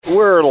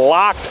we're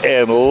locked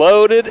and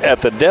loaded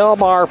at the Del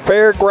Mar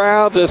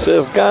Fairgrounds. This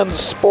is Gun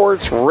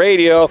Sports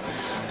Radio,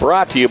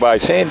 brought to you by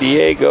San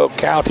Diego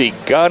County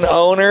Gun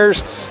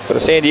Owners. Go to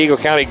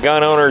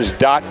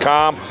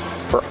SanDiegoCountyGunOwners.com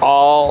for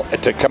all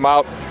to come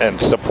out and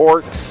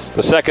support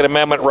the Second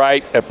Amendment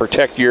right and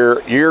protect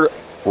your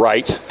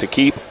rights to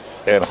keep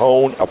and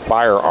own a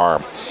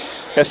firearm.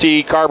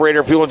 SD Carburetor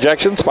and Fuel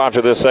Injection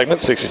sponsor this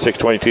segment,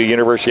 6622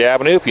 University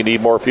Avenue. If you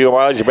need more fuel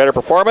mileage and better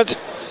performance,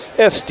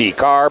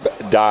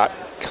 SDCarb.com.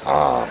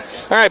 All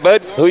right,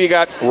 bud, who you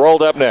got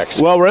rolled up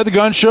next? Well, we're at the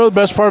gun show. The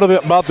best part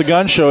about the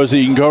gun show is that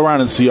you can go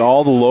around and see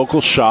all the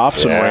local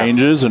shops and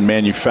ranges and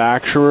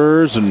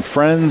manufacturers and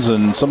friends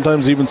and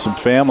sometimes even some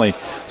family.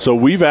 So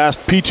we've asked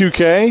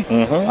P2K.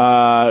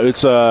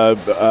 It's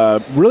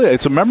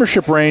it's a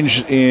membership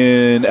range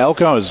in El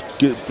Cajon. Is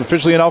it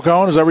officially in El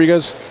Cajon? Is that where you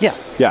guys? Yeah.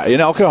 Yeah, in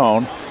El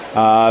Cajon.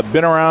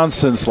 Been around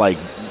since like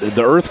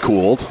the earth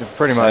cooled.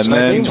 Pretty much.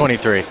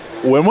 1923.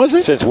 When was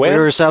it? Since when? We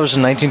were established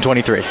in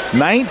 1923.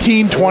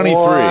 1923.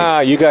 Wow,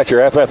 you got your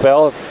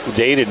FFL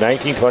dated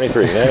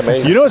 1923. Isn't that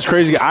amazing? You know what's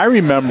crazy? I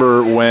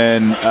remember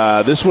when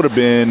this would have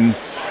been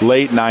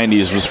late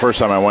 90s was the first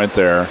time I went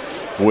there,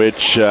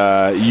 which you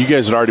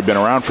guys had already been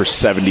around for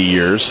 70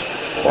 years.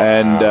 Wow.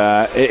 And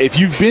if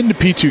you've been to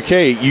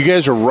P2K, you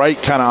guys are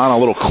right kind of on a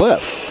little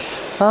cliff.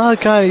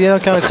 Kind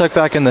of tucked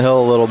back in the hill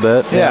a little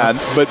bit. Yeah,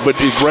 but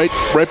it's right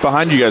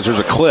behind you guys. There's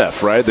a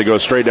cliff, right? That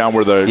goes straight down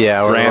where the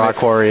where the rock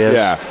quarry is.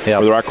 Yeah,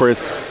 where the rock quarry is.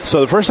 So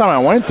the first time I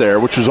went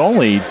there, which was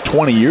only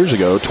 20 years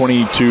ago,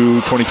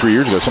 22, 23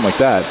 years ago, something like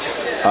that,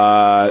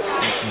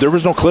 there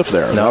was no cliff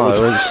there. No,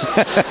 it was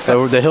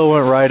the hill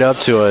went right up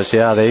to us.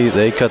 Yeah,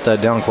 they cut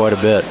that down quite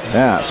a bit.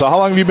 Yeah. So how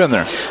long have you been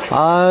there?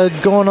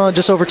 Going on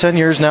just over 10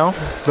 years now.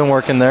 Been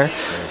working there.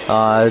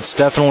 It's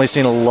definitely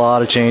seen a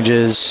lot of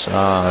changes.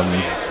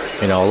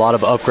 A lot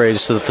of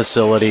upgrades to the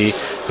facility.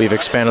 We've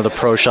expanded the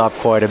pro shop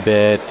quite a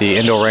bit. The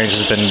indoor range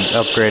has been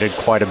upgraded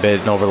quite a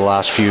bit over the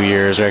last few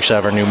years. We actually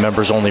have our new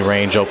members-only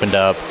range opened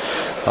up.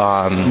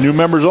 New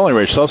members-only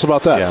range. Tell us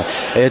about that. Yeah,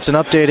 it's an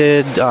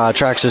updated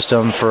track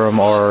system from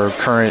our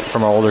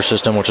older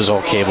system, which is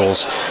all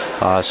cables.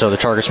 So the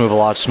targets move a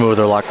lot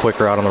smoother, a lot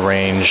quicker out on the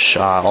range.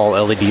 All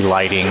LED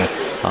lighting,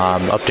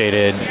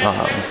 updated.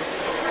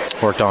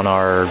 Worked on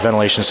our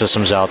ventilation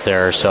systems out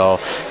there. So,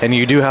 and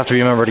you do have to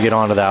be a member to get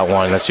onto that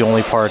one. That's the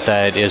only part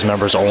that is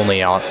members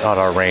only out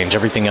our range.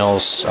 Everything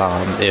else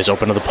is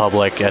open to the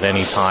public at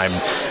any time.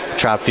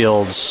 Trap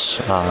fields,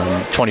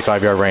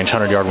 25-yard range,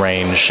 100-yard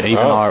range.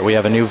 Even we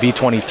have a new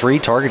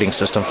V23 targeting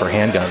system for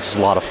handguns. It's a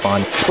lot of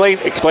fun.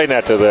 Explain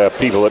that to the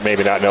people that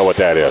maybe not know what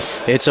that is.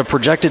 It's a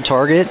projected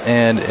target,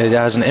 and it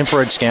has an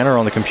infrared scanner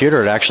on the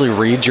computer. It actually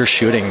reads your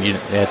shooting.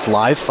 It's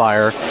live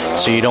fire,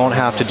 so you don't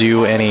have to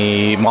do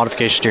any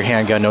modifications to your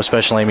handgun. No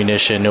special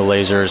ammunition, no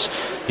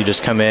lasers. You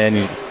just come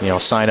in,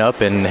 sign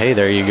up, and hey,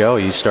 there you go.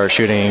 You start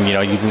shooting. You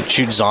can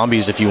shoot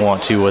zombies if you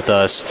want to with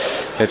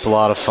us. It's a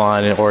lot of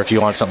fun. Or if you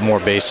want something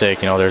more basic,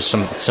 there's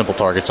some simple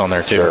targets on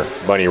there too. Sure.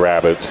 Bunny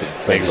rabbits.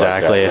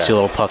 Exactly. Like that, I see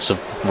little puffs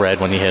of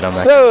red when you hit them.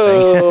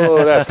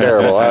 Oh, that's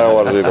terrible. I don't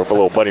want to see a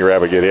little bunny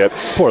rabbit get hit.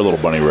 Poor little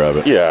bunny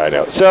rabbit. Yeah, I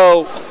know.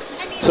 So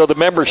the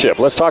membership.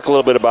 Let's talk a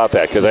little bit about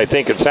that, because I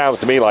think it sounds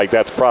to me like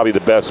that's probably the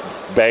best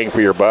bang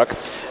for your buck.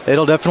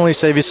 It'll definitely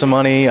save you some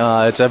money.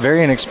 It's a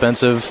very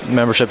inexpensive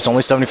membership. It's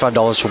only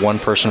 $75 for one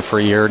person for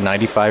a year,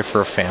 $95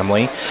 for a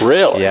family.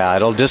 Really? Yeah,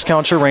 it'll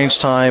discount your range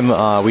time.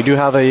 We do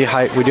have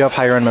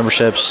higher end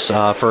memberships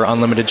for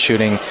unlimited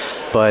shooting,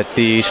 but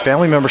the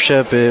family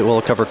membership, it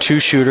will cover 2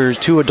 shooters,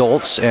 2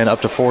 adults, and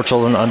up to 4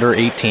 children under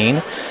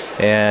 18.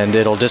 And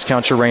it'll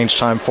discount your range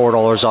time,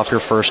 $4 off your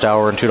first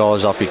hour and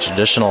 $2 off each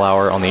additional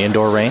hour on the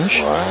indoor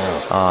range.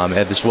 Wow.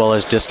 As well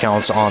as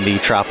discounts on the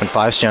trap and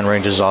 5-stand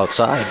ranges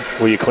outside.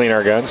 Will you clean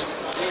our guns?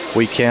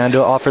 We can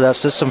offer that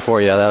system for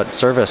you, that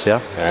service,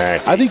 yeah. All right.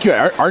 I think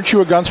aren't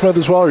you a gunsmith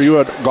as well? Are you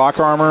a Glock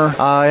armor?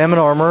 I am an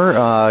armor,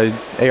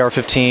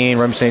 AR-15,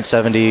 Remington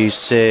 870,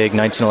 SIG,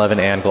 1911,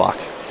 and Glock.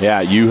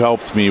 Yeah, you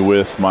helped me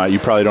with you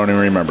probably don't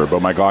even remember,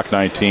 but my Glock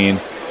 19.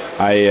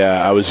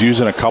 I was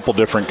using a couple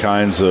different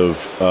kinds of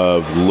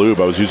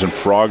lube. I was using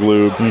frog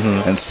lube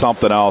and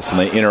something else, and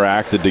they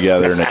interacted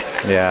together, and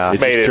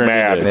it made it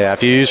mad. Yeah,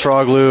 if you use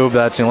frog lube,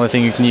 that's the only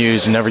thing you can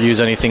use. You never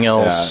use anything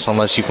else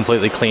unless you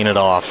completely clean it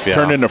off. Yeah.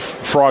 Turned into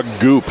frog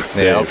goop.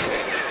 Yep.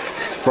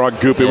 Frog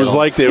goop. It was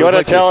like you want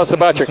to tell us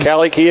about your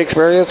Cali Key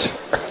experience?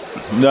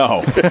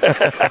 No,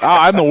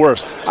 I'm the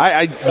worst.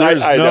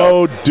 There's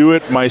no do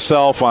it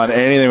myself on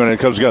anything when it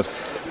comes to guns.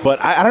 But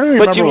I don't even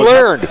remember.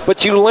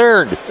 But you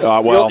learned.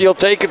 Well, you'll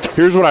take it.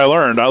 Here's what I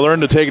learned. I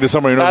learned to take it to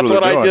somebody who knows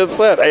what they're doing. That's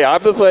what I just said. Hey,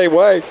 I'm the same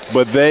way.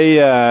 But they,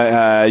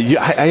 I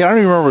don't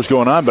even remember what's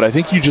going on. But I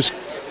think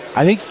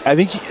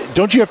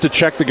don't you have to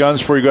check the guns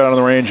before you go out on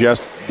the range?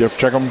 Yes. you have to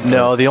check them?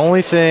 No, the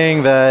only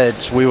thing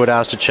that we would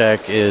ask to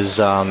check is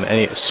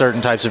any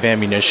certain types of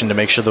ammunition to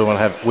make sure that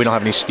we don't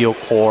have any steel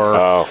core.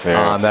 Oh,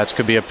 yeah. That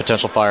could be a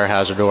potential fire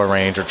hazard to our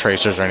range, or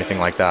tracers or anything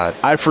like that.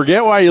 I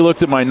forget why you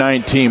looked at my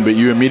 19, but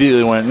you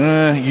immediately went,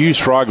 you use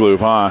frog lube,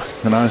 huh?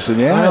 And I said,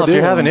 yeah, Well, I if do.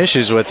 you're having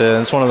issues with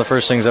it, it's one of the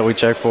first things that we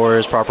check for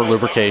is proper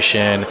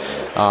lubrication.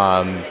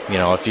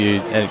 If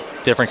you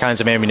different kinds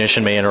of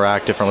ammunition may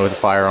interact differently with a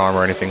firearm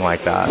or anything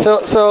like that.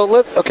 So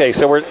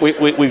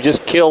we've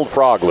just killed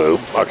frog lube.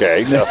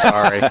 Okay, so,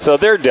 Sorry. so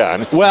they're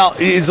done. Well,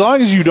 as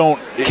long as you don't.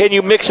 Can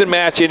you mix and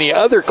match any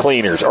other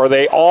cleaners, or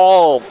they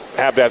all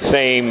have that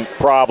same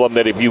problem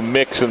that if you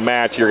mix and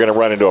match, you're going to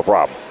run into a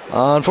problem?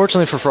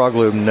 Unfortunately for frog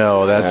lube,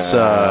 no. That's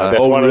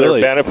one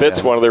really? of their benefits.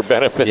 Yeah. One of their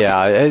benefits.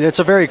 Yeah, it's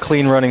a very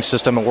clean running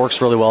system. It works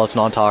really well. It's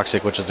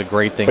non-toxic, which is a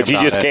great thing. But you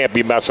about just it. can't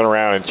be messing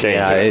around and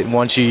changing it.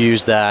 Once you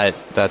use that,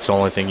 that's the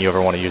only thing you ever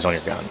want to use on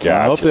your gun.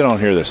 I hope they don't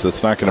hear this.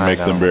 That's not going to I make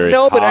know. them very.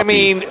 No, but I hoppy.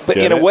 mean, but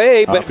Get in a it?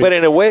 way, Hoppy? but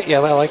in a way, yeah,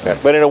 I like that.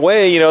 But in a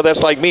way,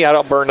 that's like me. I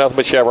don't burn nothing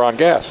but Chevron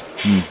gas.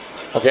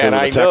 Okay, and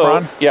of I the know,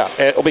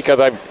 Techron? because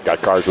I've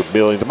got cars with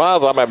millions of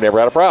miles on them. I've never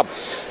had a problem.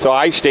 So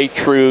I stay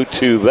true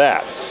to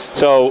that.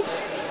 So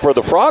for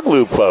the frog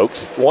lube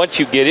folks, once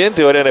you get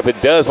into it, and if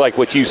it does like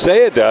what you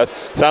say it does,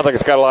 sounds like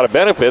it's got a lot of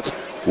benefits,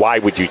 why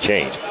would you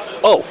change?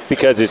 Oh,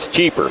 because it's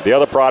cheaper. The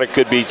other product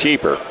could be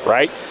cheaper,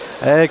 right?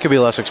 It could be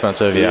less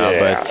expensive,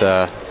 but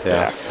yeah.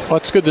 Well,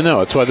 it's good to know.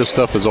 That's why this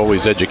stuff is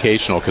always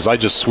educational, because I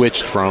just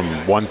switched from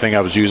one thing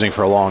I was using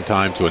for a long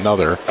time to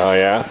another. Oh,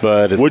 yeah?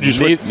 But Would you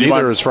switch-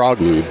 neither is frog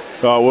lube.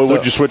 What So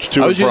would you switch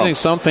to? I was and from? using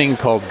something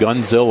called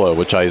Gunzilla,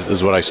 which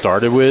is what I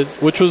started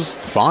with, which was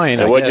fine.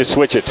 And I what'd you guess.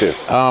 switch it to?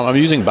 I'm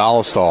using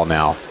Ballistol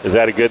now. Is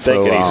that a good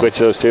thing? So, Can you switch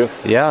those two?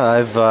 Yeah,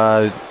 I've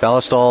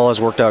Ballistol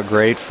has worked out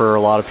great for a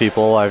lot of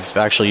people. I've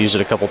actually used it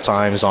a couple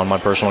times on my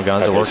personal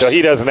guns. It Okay, works. so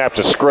he doesn't have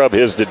to scrub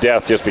his to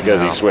death just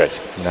because he switched.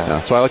 Yeah,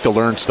 that's why I like to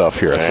learn stuff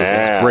here. It's a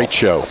Wow. great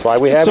show. That's why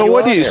we have So you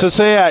what on do you? here. So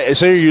say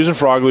you're using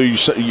frog lube.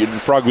 You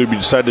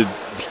decide to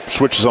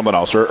switch to something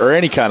else, or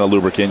any kind of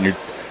lubricant. You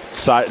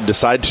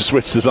decide to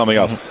switch to something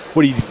else.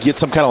 What do you get?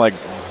 Some kind of like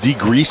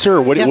degreaser,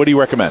 or what do you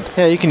recommend?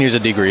 Yeah, you can use a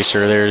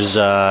degreaser. There's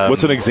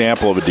What's an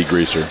example of a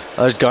degreaser?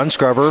 there's gun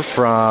scrubber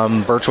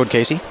from Birchwood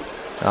Casey.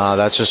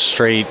 That's just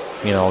straight,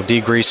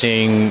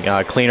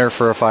 degreasing cleaner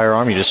for a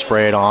firearm. You just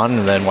spray it on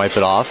and then wipe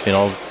it off.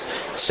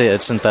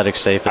 It's synthetic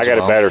safe as I got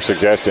well. a better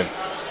suggestion.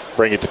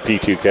 Bring it to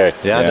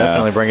P2K. Yeah,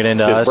 definitely bring it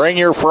into Just us. bring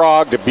your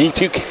frog to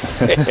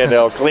B2K, and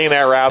they'll clean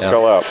that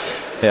rascal up.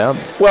 Yeah.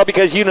 Well,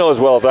 because you know as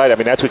well as I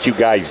do, that's what you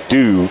guys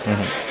do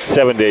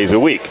 7 days a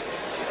week.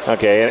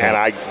 Okay,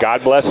 and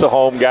God bless the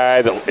home guy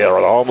or the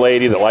home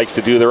lady that likes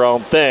to do their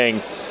own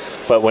thing.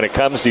 But when it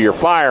comes to your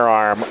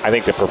firearm, I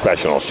think the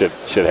professionals should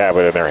have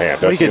it in their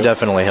hand. We could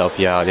definitely help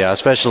you out. Yeah,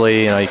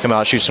 especially you come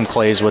out, shoot some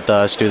clays with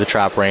us, do the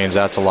trap range.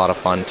 That's a lot of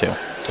fun too.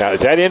 Now,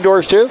 is that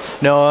indoors too?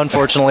 No,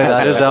 unfortunately,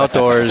 that is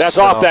outdoors. That's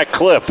so. off that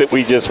cliff that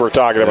we just were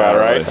talking about,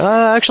 right?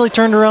 Actually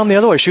turned around the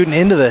other way, shooting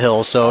into the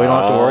hill, so we don't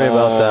have to worry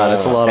about that.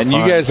 It's a lot of And fun.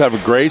 you guys have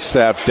a great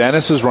staff.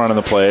 Dennis is running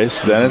the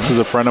place. Dennis is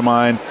a friend of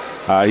mine.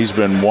 He's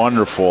been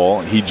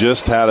wonderful. He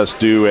just had us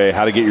do a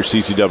How to Get Your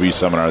CCW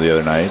seminar the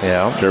other night,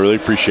 which I really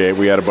appreciate.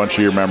 We had a bunch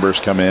of your members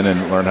come in and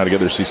learn how to get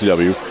their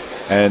CCW.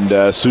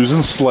 And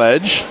Susan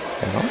Sledge,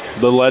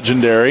 the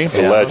legendary.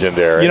 The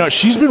legendary.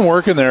 She's been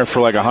working there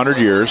for like 100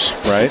 years,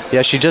 right?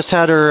 Yeah, she just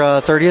had her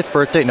 30th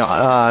birthday. No,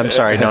 I'm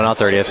sorry. No, not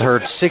 30th. Her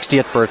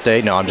 60th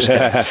birthday. No, I'm just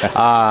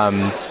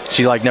kidding.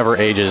 She never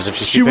ages. If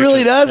you see She really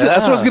pictures. does.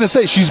 That's what I was Yeah. going to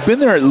say. She's been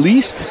there at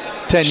least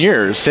 10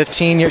 years.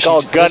 15 years. It's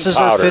called This is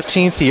her gunpowder.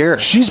 15th year.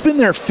 She's been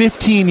there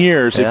 15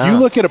 years. If Yeah. you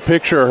look at a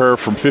picture of her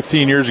from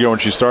 15 years ago when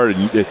she started,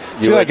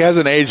 she would-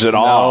 hasn't aged at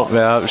all.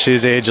 No,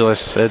 she's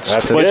ageless. That's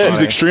But it.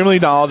 she's extremely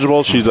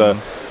knowledgeable. She's a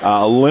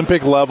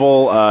Olympic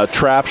level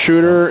trap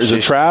shooter. Is it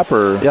She's- trap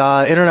or?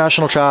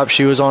 International trap.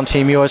 She was on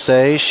Team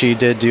USA. She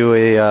did do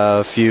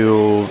a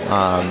few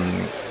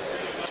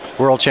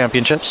world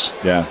championships.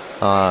 Yeah.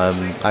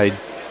 I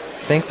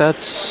think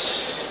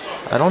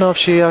I don't know if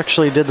she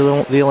actually did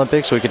the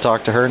Olympics. We could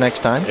talk to her next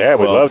time. Yeah,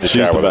 we'd love to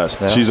She's chat the with her.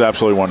 best. Yeah. She's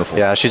absolutely wonderful.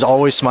 Yeah, she's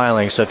always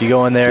smiling. So if you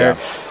go in there,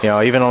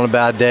 even on a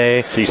bad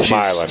day, She's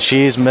smiling.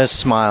 She's Miss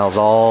Smiles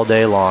all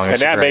day long. And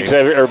It's that great. makes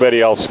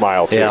everybody else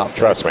smile, too. Yeah.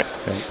 Trust me.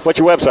 What's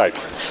your website?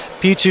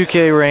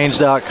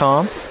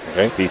 P2KRange.com.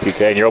 Okay,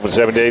 P2K. And you're open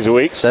 7 days a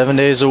week? 7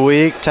 days a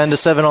week, 10 to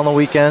 7 on the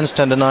weekends,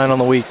 10 to 9 on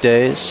the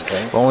weekdays.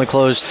 Okay. We're only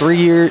closed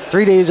 3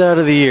 days out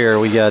of the year.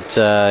 We got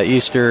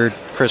Easter,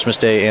 Christmas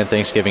Day, and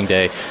Thanksgiving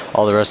Day.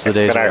 All the rest of the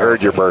days. And I are heard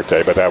open. your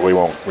birthday, but that we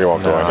won't go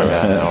into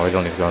that. No, we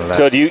don't need to go into that.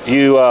 So do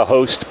you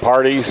host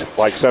parties?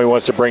 Like somebody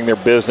wants to bring their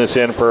business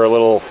in for a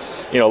little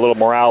a little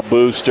morale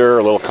booster,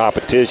 a little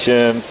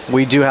competition.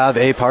 We do have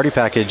a party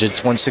package.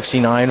 It's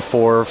 $169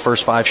 for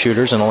first 5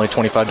 shooters and only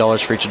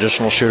 $25 for each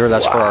additional shooter.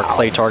 That's for our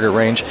clay target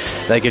range.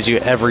 That gives you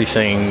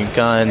everything: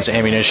 guns,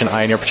 ammunition,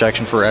 eye and ear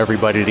protection for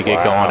everybody to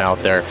get going out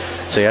there.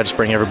 So yeah, just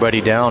bring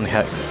everybody down,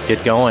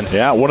 get going.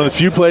 Yeah, one of the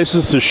few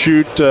places to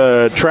shoot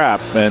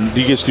trap. And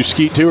do you guys do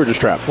skeet too, or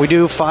just trap? We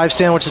do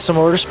 5-stand, which is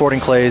similar to sporting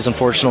clays.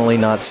 Unfortunately,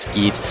 not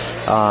skeet.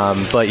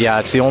 But yeah,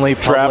 it's the only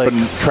trap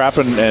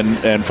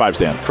and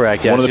 5-stand.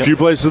 Correct. Yes. One of the few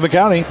places in the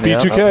county.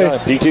 P2K.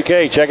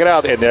 P2K. Check it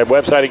out. And their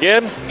website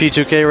again?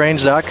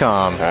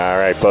 P2KRange.com. All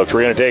right, folks.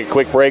 We're going to take a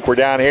quick break. We're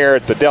down here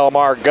at the Del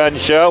Mar Gun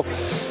Show.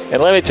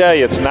 And let me tell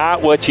you, it's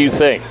not what you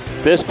think.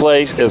 This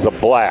place is a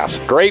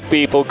blast. Great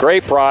people,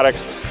 great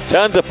products,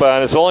 tons of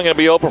fun. It's only going to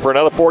be open for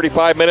another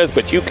 45 minutes,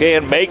 but you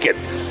can make it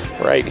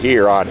right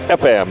here on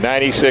FM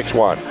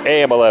 96.1,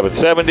 AM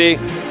 1170.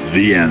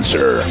 The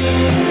Answer.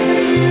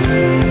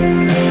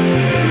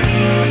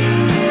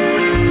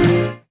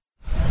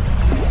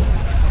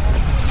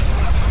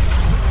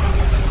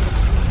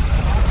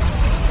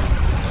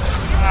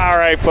 All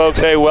right, folks.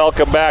 Hey,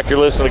 welcome back. You're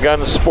listening to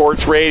Gun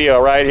Sports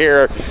Radio right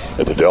here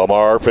at the Del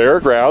Mar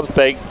Fairgrounds.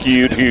 Thank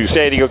you to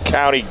San Diego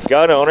County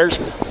gun owners.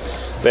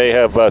 They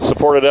have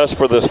supported us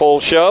for this whole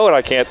show, and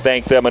I can't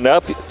thank them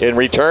enough. In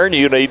return,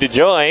 you need to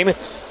join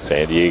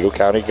San Diego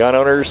County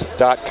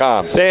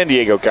GunOwners.com. San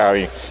Diego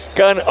County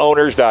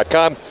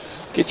GunOwners.com.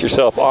 Get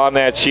yourself on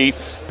that sheet.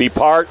 Be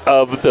part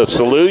of the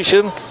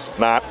solution,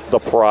 not the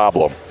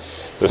problem.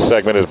 This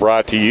segment is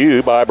brought to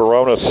you by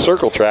Barona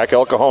Circle Track.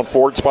 El Cajon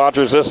Ford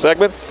sponsors this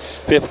segment.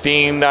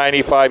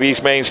 1595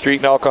 East Main Street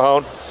in El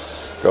Cajon.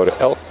 Go to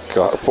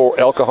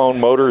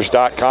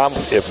ElCajonMotors.com.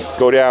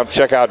 Go down,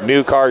 check out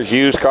new cars,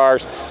 used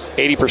cars.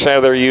 80%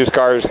 of their used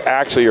cars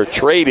actually are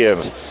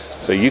trade-ins.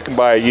 So you can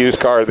buy a used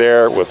car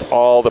there with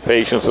all the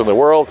patience in the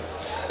world.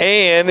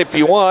 And if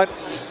you want,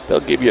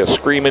 they'll give you a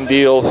screaming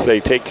deals.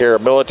 They take care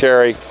of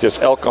military.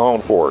 Just El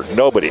Cajon Ford.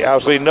 Nobody,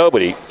 absolutely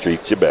nobody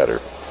treats you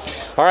better.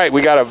 All right,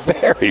 we got a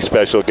very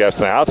special guest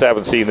in the house. I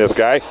haven't seen this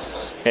guy.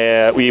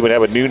 We even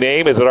have a new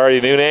name. Is it already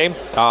a new name?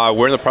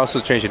 We're in the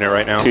process of changing it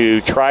right now.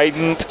 To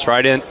Trident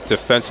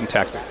Defense and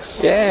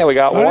Tactics. Yeah, we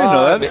got one. I didn't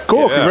know that.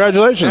 Cool. Yeah.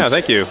 Congratulations. Yeah,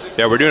 thank you.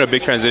 Yeah, we're doing a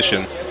big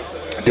transition.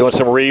 Doing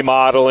some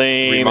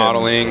remodeling.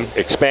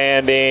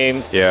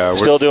 Expanding. Yeah. We're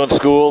still doing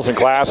schools and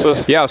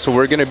classes. Yeah, so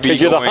we're going to be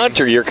Because you're the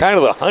hunter. You're kind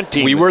of the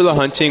hunting. We were the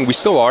hunting. We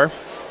still are.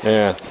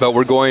 Yeah. But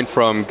we're going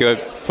from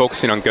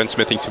focusing on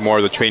gunsmithing to more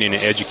of the training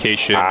and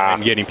education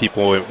and getting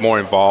people more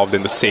involved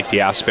in the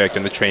safety aspect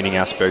and the training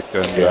aspect.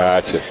 And,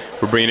 gotcha.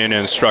 We're bringing in an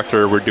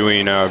instructor. We're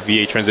doing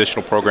VA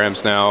transitional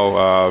programs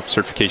now,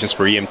 certifications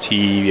for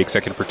EMT,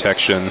 executive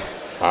protection.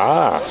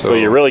 So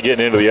you're really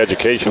getting into the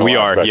educational We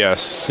aspect. are,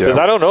 yes. Because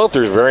I don't know if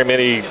there's very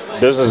many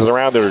businesses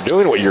around that are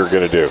doing what you're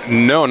going to do.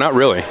 No, not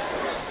really.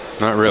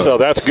 Not really. So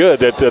that's good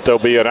that there'll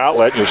be an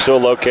outlet. You're still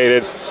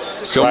located.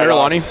 Still right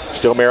Marilani.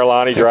 Still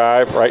Marilani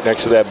Drive, right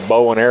next to that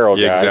bow and arrow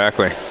guy. Yeah,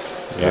 exactly.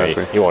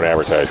 Yeah, he won't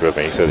advertise with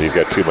me. He says he's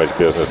got too much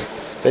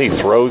business. Then he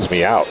throws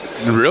me out.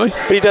 Really?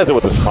 But he does it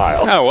with a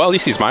smile. Oh, well, at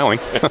least he's smiling.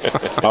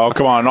 Oh,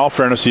 come on. In all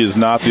fairness, he is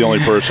not the only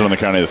person in the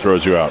county that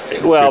throws you out.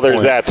 Well, Good there's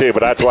point. that too, but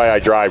that's why I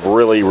drive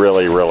really,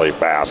 really, really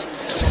fast.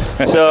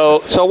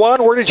 So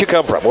Juan, where did you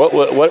come from?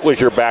 What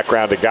was your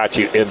background that got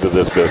you into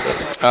this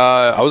business?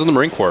 I was in the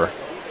Marine Corps.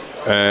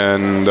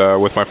 And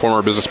with my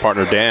former business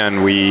partner,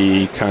 Dan,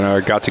 we kind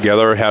of got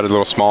together, had a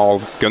little small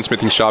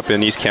gunsmithing shop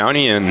in East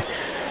County, and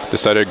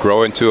decided to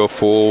grow into a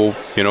full,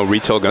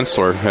 retail gun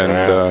store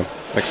and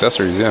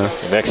accessories,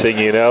 Next thing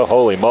you know,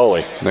 holy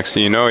moly. Next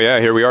thing you know,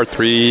 here we are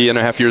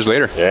 3.5 years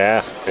later.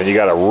 Yeah, and you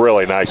got a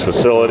really nice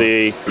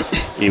facility.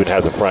 Even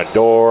has a front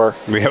door.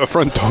 We have a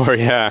front door,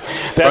 That's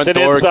front an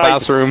door, inside,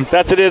 classroom.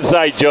 That's an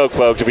inside joke,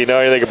 folks, if you know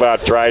anything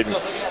about Trident.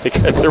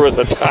 Because there was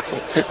a time,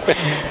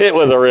 it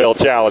was a real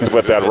challenge to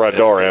put that front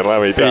door in, let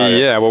me tell you.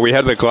 Yeah, well, we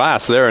had the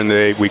glass there, and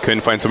we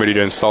couldn't find somebody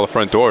to install the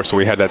front door, so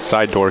we had that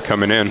side door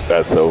coming in.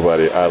 That's so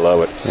funny. I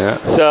love it. Yeah.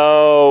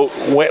 So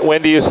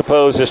when do you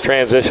suppose this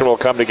transition will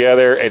come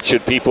together? And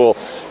should people,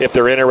 if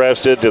they're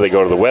interested, do they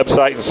go to the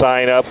website and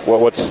sign up?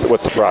 What's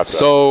the process?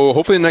 So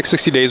hopefully in the next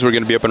 60 days we're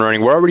going to be up and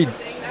running. We're already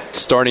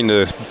starting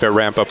to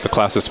ramp up the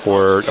classes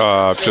for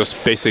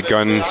just basic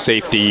gun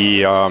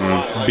safety,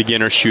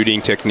 beginner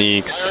shooting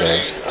techniques.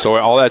 Okay. So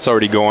all that's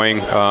already going.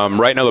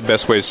 Right now the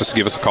best way is just to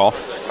give us a call.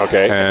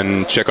 Okay.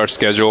 And check our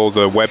schedule.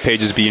 The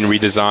webpage is being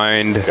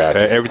redesigned.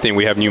 Gotcha. Everything.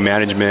 We have new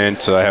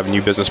management. I have a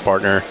new business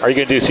partner. Are you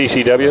going to do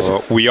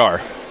CCWs? We are.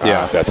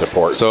 Yeah, that's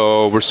important.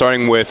 So we're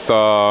starting with, we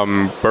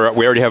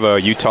already have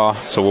a Utah,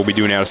 so we'll be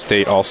doing out of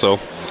state also.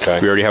 Okay.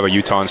 We already have a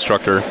Utah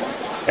instructor.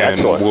 And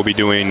Excellent. we'll be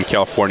doing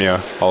California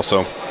also.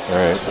 All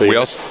right. So we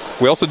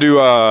also do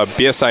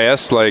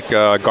BSIS, like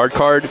guard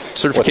card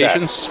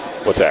certifications.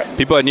 What's that?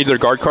 People that need their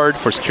guard card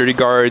for security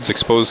guards,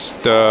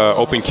 exposed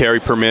open carry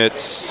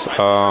permits.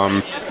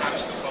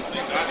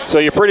 So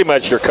you're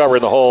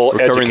covering the whole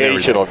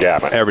educational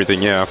gamut.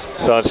 Everything, yeah.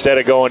 So instead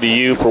of going to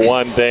you for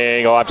one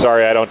thing, I'm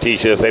sorry, I don't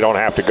teach this, they don't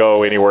have to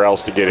go anywhere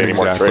else to get any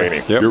more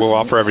training. Yep, we'll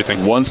offer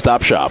everything.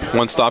 One-stop shop.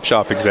 One-stop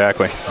shop,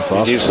 exactly. That's awesome.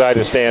 Did you decide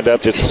to stand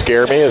up just to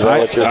scare me? Is that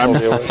what you're I'm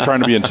told me? trying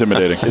to be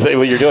intimidating.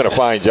 Well, you're doing a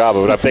fine job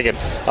of it. I'm thinking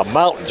a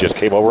mountain just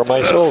came over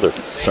my shoulder.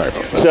 Sorry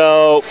about that.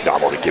 So, no,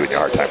 I'm only giving you a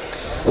hard time.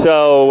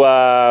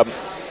 So,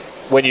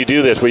 when you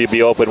do this, will you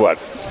be open what?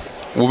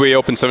 We'll be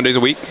open 7 days a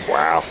week.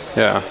 Wow.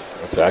 Yeah.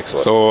 That's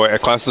excellent. So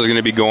classes are going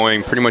to be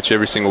going pretty much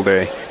every single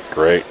day.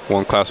 Great.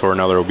 One class or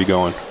another will be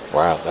going.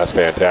 Wow, that's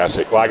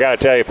fantastic. Well, I got to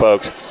tell you,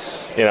 folks,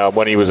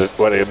 when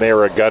they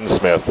were a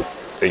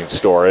gunsmith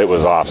store, it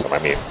was awesome. I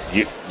mean,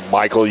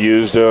 Michael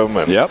used them,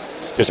 and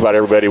just about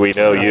everybody we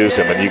know used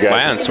them. And you guys,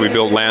 Lance, we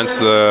built Lance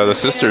the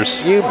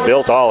sisters. You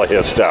built all of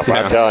his stuff.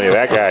 Yeah. I'm telling you,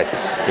 that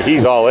guy,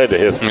 he's all into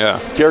his. Yeah.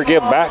 Did you ever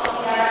give him back?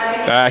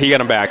 He got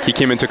him back. He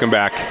came and took him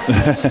back.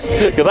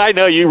 Because I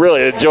know you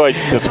really enjoyed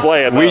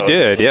displaying those. We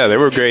did, yeah. They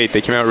were great.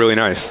 They came out really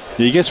nice.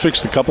 Yeah, you guys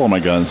fixed a couple of my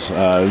guns.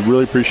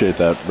 Really appreciate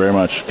that very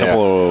much.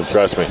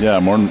 Trust me.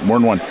 Yeah, more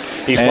than one.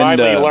 He's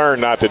finally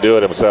learned not to do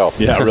it himself.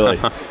 Yeah, really.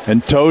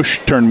 And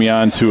Tosh turned me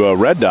on to a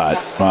Red Dot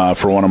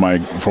for one of my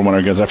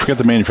guns. I forget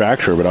the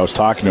manufacturer, but I was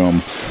talking to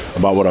him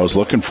about what I was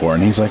looking for,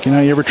 and he's like, you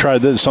ever tried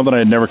this? Something I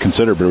had never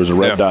considered, but it was a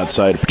Red Dot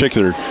sight, a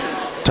particular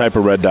type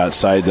of Red Dot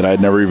sight that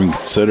I'd never even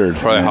considered.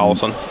 Probably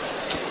Howelson.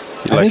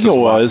 I think it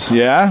was,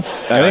 I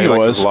think it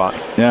was. A lot.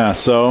 Yeah,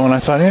 so, and I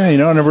thought, I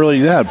never really,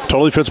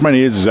 totally fits my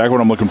needs, exactly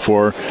what I'm looking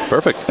for.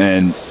 Perfect.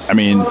 And, I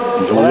mean,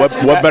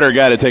 what better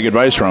guy to take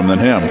advice from than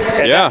him?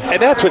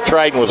 And that's what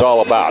Trident was all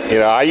about.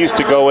 I used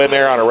to go in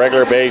there on a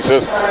regular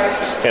basis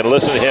and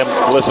listen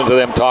to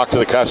them talk to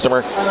the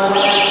customer.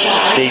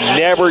 They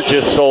never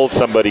just sold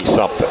somebody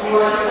something.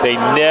 They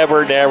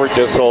never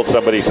just sold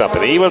somebody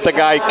something. Even if the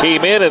guy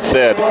came in and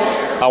said,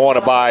 I want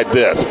to buy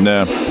this,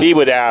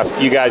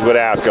 you guys would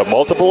ask him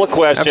multiple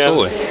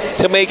questions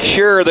to make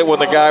sure that when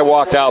the guy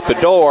walked out the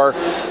door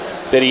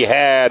that he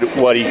had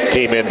what he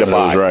came in to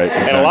buy. Was right.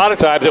 And a lot of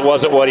times it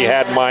wasn't what he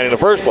had in mind in the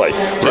first place,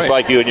 just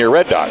like you and your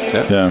Red Dot.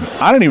 Yeah.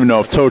 I don't even know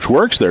if Toach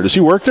works there. Does he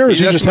work there, or is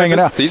he just hanging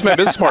out? He's my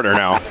business partner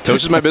now. Toach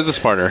is my business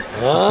partner. I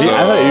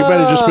thought you might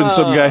have just been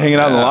some guy hanging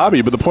out in the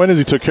lobby, but the point is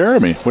he took care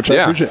of me, which I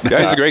appreciate.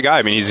 Yeah, he's a great guy.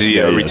 I mean, he's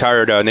a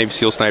retired Navy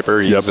SEAL sniper.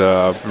 He's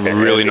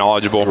really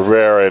knowledgeable.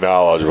 Very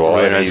knowledgeable.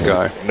 Really nice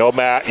guy. No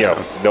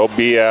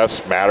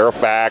BS, matter of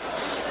fact.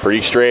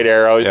 Pretty straight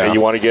arrow. Yeah.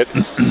 You want to get,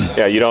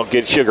 you don't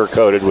get sugar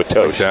coated with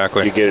Toast.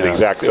 Exactly. You get it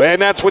exactly,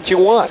 and that's what you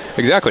want.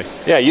 Exactly.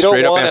 Yeah, you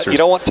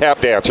don't want tap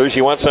dancers.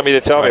 You want somebody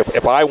to tell me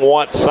if I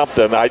want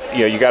something.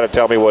 You got to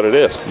tell me what it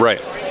is.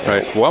 Right.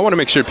 Well, I want to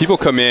make sure people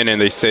come in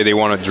and they say they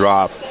want to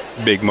drop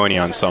big money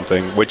on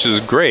something, which is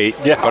great.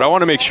 Yeah. But I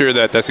want to make sure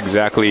that that's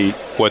exactly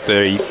what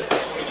they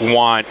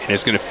want and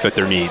it's going to fit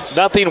their needs.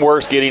 Nothing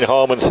worse getting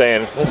home and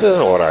saying this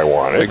isn't what I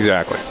wanted.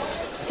 Exactly.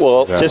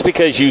 Well, just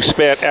because you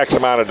spent X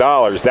amount of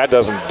dollars, that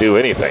doesn't do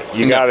anything.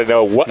 You got to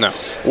know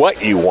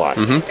what you want.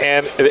 Mm-hmm.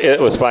 And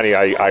it was funny.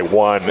 I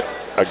won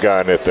a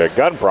gun at the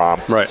gun prom.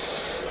 Right.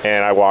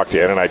 And I walked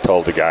in and I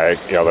told the guy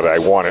that I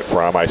won it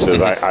from. I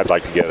said I'd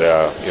like to get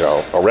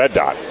a Red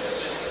Dot.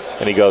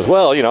 And he goes,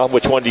 well,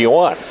 which one do you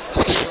want?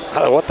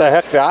 What the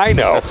heck do I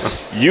know?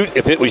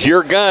 If it was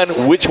your gun,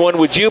 which one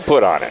would you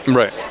put on it?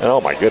 Right.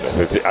 Oh my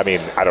goodness!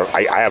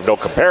 I have no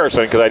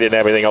comparison because I didn't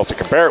have anything else to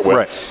compare it with.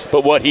 Right.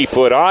 But what he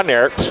put on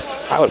there,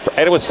 and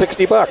it was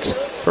 $60.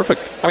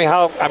 Perfect.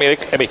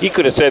 He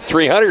could have said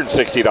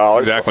 $360.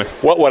 Exactly.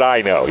 What would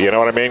I know? You know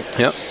what I mean?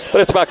 Yep.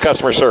 But it's about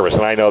customer service,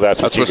 and I know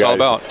that's what it's all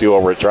about. Do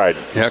over at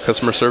Trident. Yeah,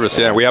 customer service.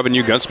 Yeah, we have a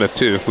new gunsmith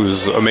too,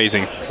 who's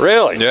amazing.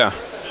 Really? Yeah.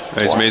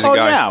 He's an amazing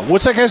guy. Yeah.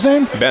 What's that guy's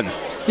name? Ben.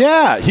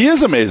 Yeah, he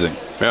is amazing.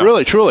 Yeah.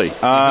 Really, truly.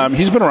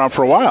 He's been around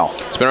for a while.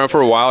 He's been around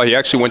for a while. He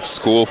actually went to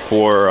school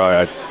for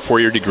a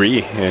 4-year degree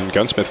in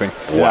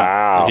gunsmithing.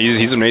 Wow.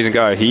 He's an amazing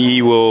guy.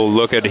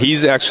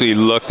 He's actually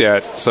looked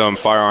at some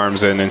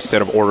firearms, and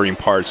instead of ordering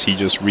parts, he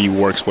just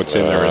reworks what's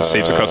in there and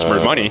saves the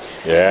customer money.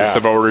 Yeah. Instead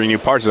of ordering new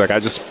parts, he's like, I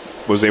just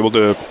was able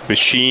to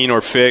machine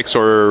or fix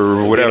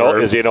or whatever.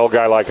 Is he an old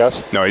guy like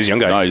us? No, he's a young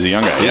guy. No, he's a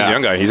young guy. He's a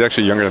young guy. He's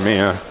actually younger than me,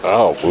 yeah.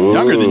 Oh, ooh,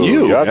 younger than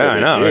you. I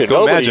know.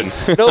 Go imagine.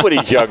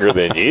 Nobody's younger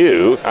than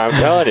you. I'm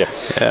telling you.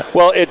 Yeah.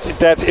 Well,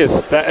 that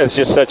is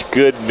just such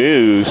good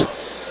news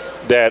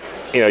that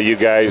you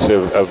guys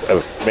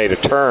have made a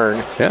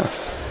turn. Yeah.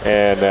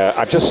 And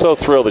I'm just so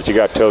thrilled that you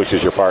got Tosh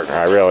as your partner.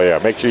 I really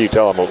am. Make sure you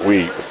tell him what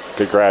we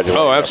congratulate.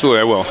 Oh,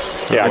 absolutely, I will.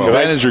 Yeah,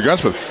 Ben is your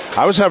gunsmith.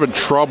 I was having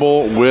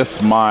trouble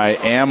with my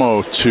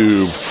ammo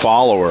tube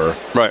follower.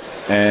 Right.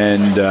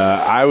 And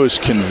I was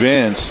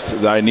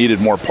convinced that I needed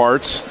more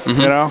parts,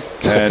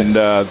 and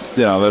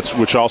that's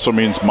which also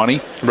means money.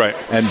 Right.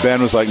 And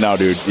Ben was like, "No,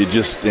 dude,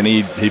 and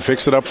he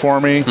fixed it up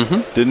for me.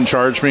 Didn't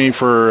charge me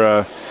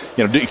for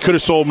he could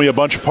have sold me a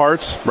bunch of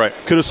parts. Right.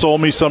 Could have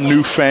sold me some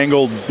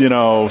newfangled,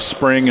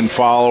 spring and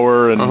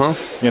follower and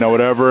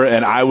whatever.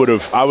 And I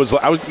was,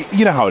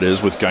 you know how it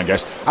is with gun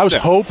guys. I was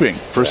hoping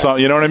for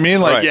something. You know what I mean?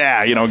 Like,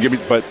 give me.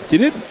 But he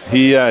didn't.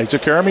 He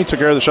took care of me. Took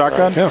care of the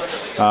shotgun. Right.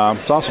 Yeah.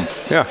 It's awesome.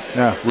 Yeah.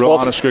 Yeah. Real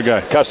honest, good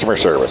guy. Customer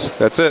service.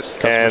 That's it.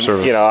 Customer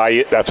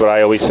service. That's what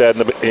I always said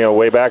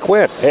way back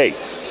when. Hey,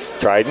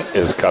 Trident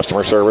is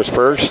customer service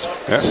first,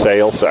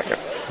 sale second.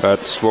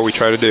 That's what we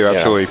try to do.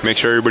 Absolutely, make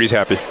sure everybody's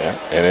happy. Yeah,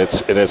 and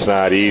it's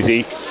not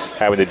easy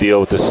having to deal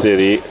with the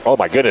city. Oh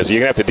my goodness, you're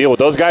gonna have to deal with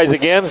those guys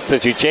again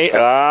since you changed.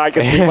 I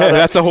can see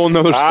that's a whole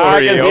nother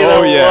story.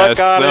 Yes,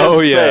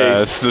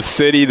 the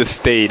city, the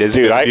state is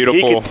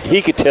beautiful.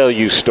 He could tell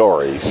you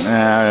stories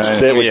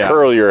that would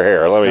curl your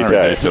hair. Let me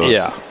tell you.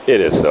 Yeah. It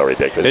is so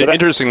ridiculous.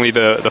 Interestingly,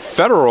 the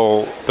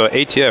federal, the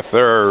ATF,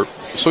 they're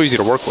so easy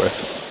to work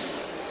with.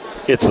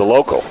 It's the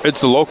local.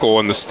 It's the local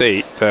and the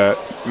state that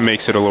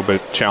makes it a little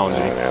bit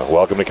challenging.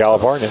 Welcome to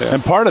California.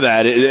 And part of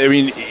that,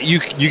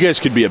 you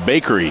guys could be a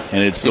bakery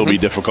and it'd still be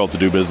difficult to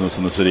do business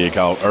in the city of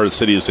the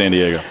city of San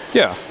Diego.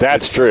 Yeah,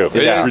 that's true.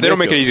 They don't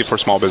make it easy for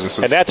small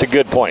businesses, and that's a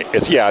good point.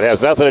 It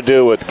has nothing to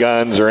do with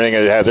guns or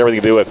anything. It has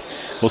everything to do with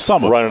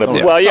running a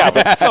business. Well, yeah,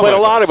 but a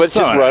lot of it's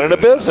just running a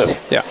business.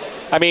 Yeah.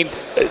 I mean,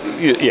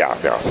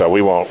 so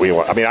we won't.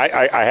 I mean,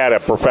 I had a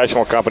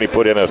professional company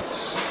put in a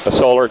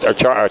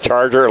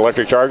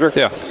electric charger.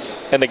 Yeah.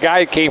 And the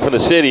guy came from the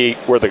city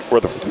where the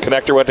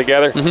connector went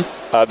together.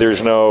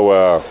 There's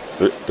no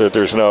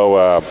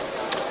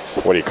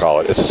what do you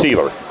call it? It's a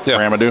sealer. Yeah.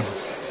 Ramadoo.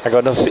 I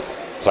go, no. So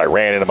I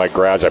ran into my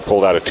garage. I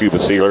pulled out a tube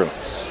of sealer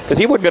because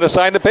he wasn't going to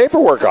sign the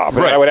paperwork off.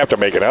 And I would have to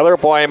make another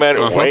appointment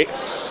and wait.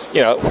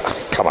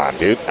 Come on,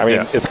 dude. I mean,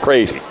 it's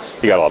crazy.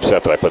 He got all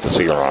upset that I put the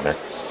sealer on there.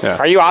 Yeah.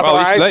 Are you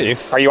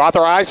authorized? Are you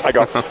authorized? I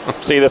go,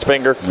 see this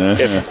finger?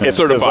 It's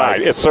certified.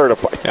 Designed. It's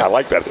certified. Yeah. I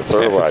like that. It's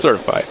certified. It's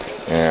certified.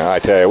 Yeah, I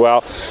tell you.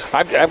 Well,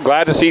 I'm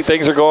glad to see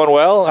things are going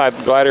well. I'm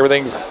glad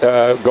everything's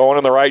going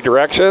in the right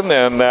direction.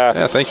 And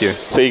thank you.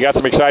 So you got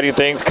some exciting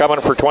things coming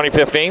for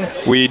 2015?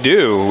 We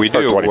do. Or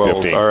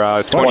 2015.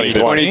 Or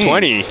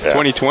 2020. Yeah.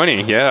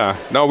 2020, yeah.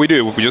 No, we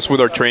do. Just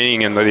with our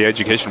training and the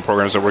education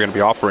programs that we're going to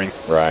be offering.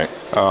 Right.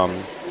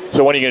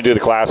 So when are you going to do the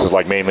classes,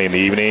 like mainly in the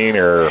evening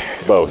or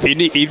both?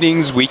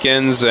 Evenings,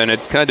 weekends, and it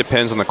kind of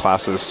depends on the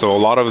classes. So a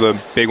lot of the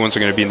big ones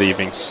are going to be in the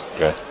evenings.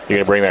 Okay. You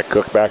going to bring that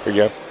cook back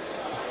again?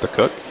 The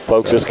cook?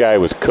 Folks, this guy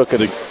was cooking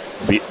the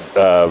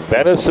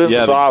venison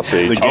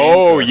sausage.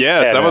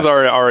 Yes. That was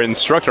our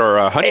instructor,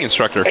 our hunting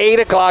instructor. 8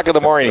 o'clock in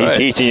the morning, he's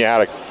teaching you how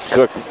to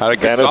cook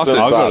venison sausage.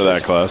 I'll go to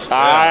that class. Yeah.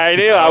 I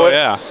do.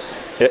 Yeah.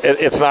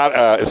 It's not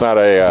a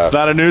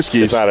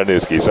Newski's. It's not a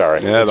Newski,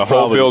 sorry. Yeah, the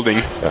whole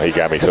building. He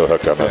got me so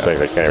hooked on those things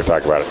I can't even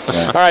talk about it.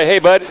 Yeah. All right, hey,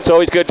 bud, it's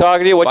always good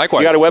talking to you.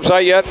 Likewise. You got a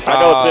website yet? I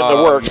know it's in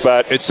the works,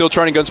 but... It's still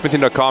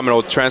TridentGunsmithing.com, and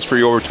it'll transfer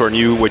you over to our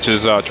new, which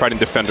is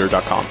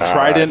TridentDefender.com.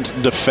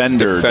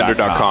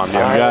 TridentDefender.com.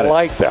 Yeah. I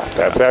like that.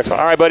 That's excellent.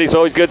 All right, buddy, it's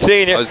always good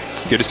seeing you.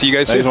 It's good to see you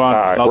guys soon.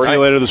 Right, I'll see you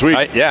later this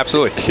week. Yeah,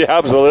 absolutely. Yeah,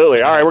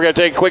 absolutely. All right, we're going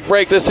to take a quick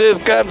break. This is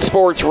Gun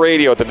Sports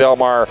Radio at the Del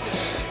Mar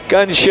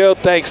Gun Show.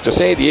 Thanks to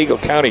San Diego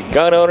County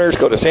gun owners.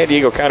 Go to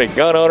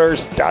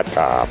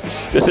SanDiegoCountyGunOwners.com.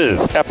 This is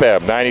FM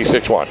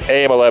 96.1,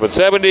 AM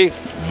 1170.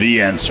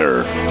 The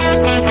Answer.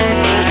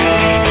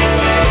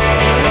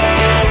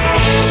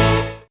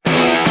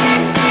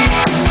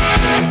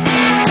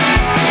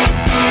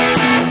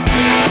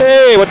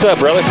 Hey, what's up,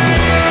 brother?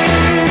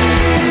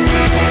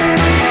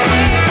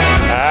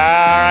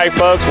 All right,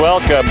 folks,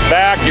 welcome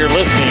back. You're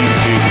listening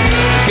to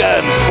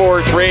Gun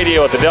Sports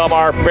Radio at the Del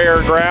Mar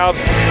Fairgrounds.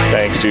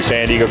 Thanks to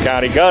San Diego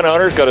County Gun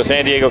Owners. Go to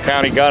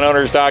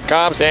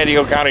SanDiegoCountyGunOwners.com,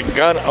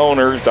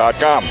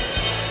 SanDiegoCountyGunOwners.com.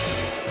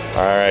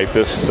 All right,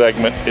 this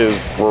segment is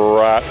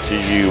brought to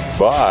you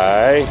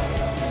by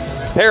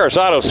Paris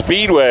Auto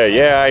Speedway.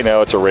 Yeah, I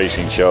know it's a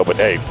racing show, but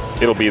hey,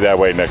 it'll be that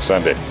way next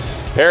Sunday.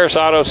 Paris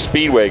Auto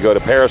Speedway. Go to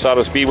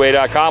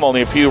ParisAutoSpeedway.com.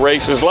 Only a few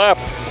races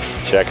left.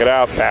 Check it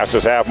out.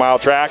 Fastest half-mile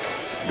track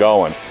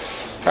going.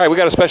 All right, we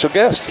got a special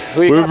guest.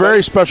 We have a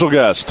very special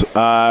guest.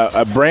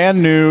 A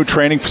brand new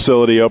training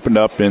facility opened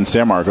up in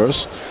San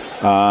Marcos.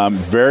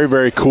 Very,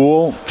 very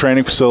cool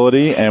training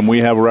facility, and we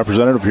have a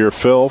representative here,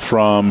 Phil,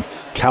 from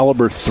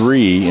Caliber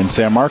 3 in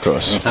San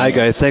Marcos. Hi,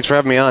 guys. Thanks for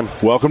having me on.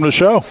 Welcome to the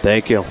show.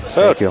 Thank you.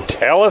 So, Thank you.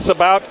 Tell us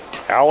about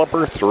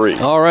Caliber 3.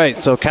 All right.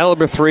 So,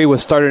 Caliber 3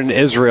 was started in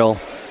Israel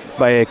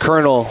by a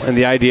colonel in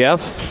the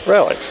IDF.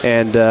 Really?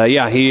 And,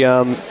 he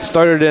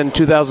started in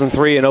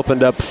 2003 and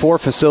opened up 4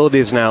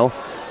 facilities now,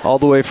 all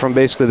the way from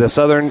basically the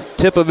southern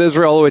tip of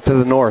Israel all the way to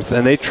the north.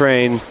 And they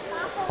train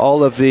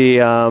all of the,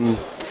 a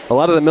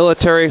lot of the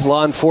military,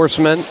 law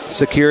enforcement,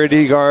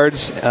 security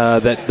guards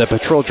that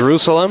patrol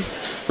Jerusalem,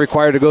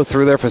 required to go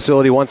through their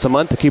facility once a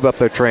month to keep up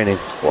their training.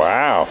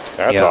 Wow.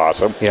 That's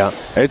awesome. Yeah.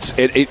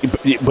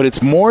 But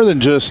it's more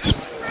than just...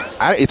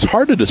 it's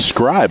hard to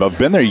describe. I've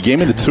been there. You gave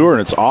me the tour,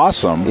 and it's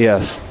awesome.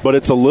 Yes. But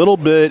it's a little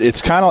bit...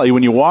 It's kind of like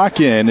when you walk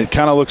in, it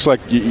kind of looks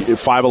like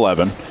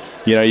 5'11",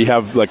 You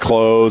have like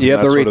clothes. You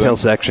and have that the sort of retail thing.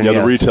 section, You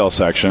have the yes. retail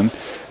section.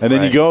 And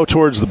then you go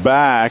towards the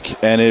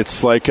back, and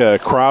it's like a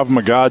Krav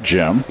Maga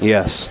gym.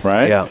 Yes.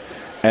 Right? Yeah.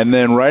 And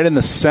then right in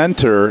the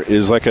center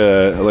is like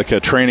a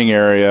training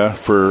area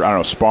for, I don't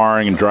know,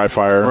 sparring and dry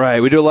fire. Right.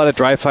 We do a lot of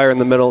dry fire in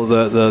the middle of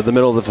the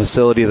middle of the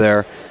facility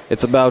there.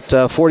 It's about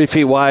 40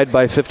 feet wide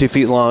by 50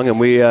 feet long, and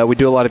we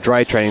do a lot of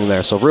dry training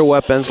there. So real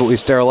weapons, but we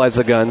sterilize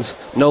the guns.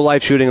 No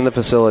live shooting in the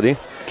facility.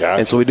 Gotcha.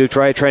 And so we do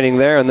dry training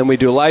there, and then we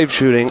do live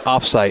shooting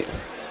off-site.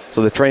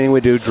 So the training we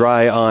do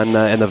dry on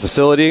in the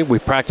facility, we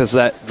practice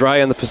that dry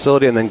in the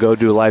facility, and then go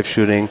do live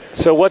shooting.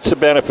 So what's the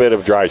benefit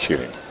of dry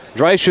shooting?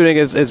 Dry shooting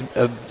is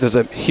there's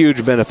a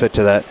huge benefit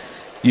to that.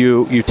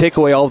 You take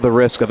away all of the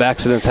risk of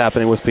accidents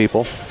happening with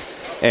people,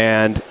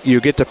 and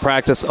you get to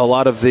practice a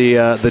lot of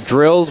the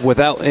drills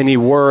without any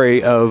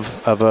worry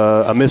of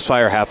a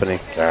misfire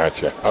happening.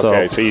 Gotcha.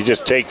 Okay, so you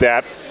just take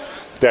that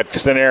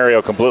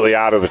scenario completely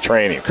out of the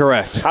training.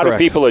 Correct. How do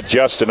people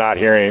adjust to not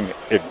hearing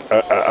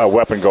a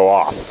weapon go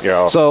off?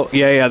 So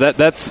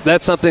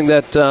that's something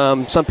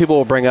that some people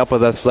will bring up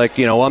with us, like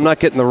I'm not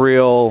getting the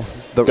real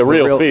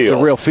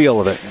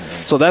feel of it.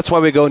 So that's why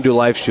we go and do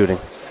live shooting.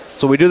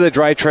 So we do the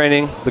dry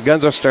training. The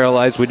guns are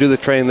sterilized. We do the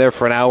training there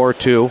for an hour or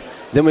two.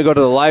 Then we go to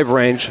the live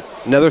range.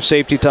 Another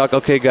safety talk.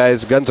 Okay,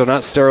 guys, guns are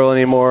not sterile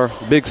anymore.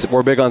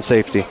 We're big on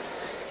safety.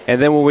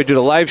 And then when we do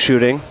the live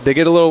shooting, they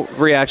get a little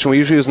reaction. We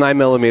usually use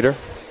 9mm,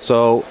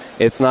 so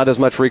it's not as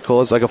much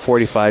recoil as like a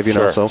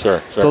 45. So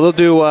they'll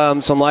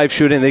do some live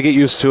shooting. They get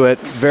used to it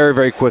very,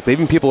 very quickly.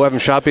 Even people who haven't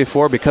shot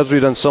before, because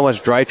we've done so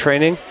much dry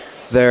training,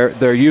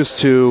 they're used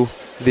to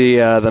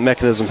the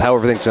mechanisms, how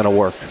everything's going to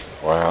work.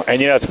 Wow.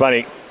 And it's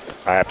funny,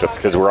 I have to,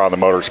 because we're on the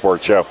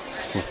motorsport show.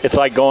 It's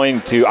like going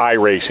to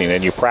iRacing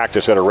and you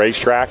practice at a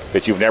racetrack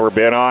that you've never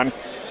been on,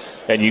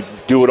 and you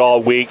do it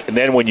all week, and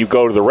then when you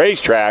go to the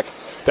racetrack,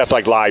 that's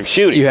like live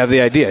shooting. You have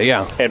the idea,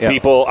 yeah. And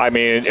people,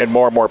 and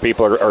more and more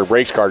people are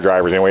race car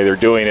drivers anyway. They're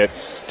doing it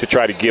to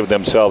try to give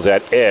themselves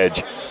that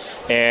edge.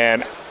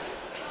 And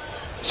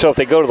so if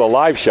they go to the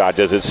live shot,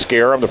 does it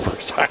scare them the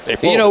first time they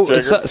pull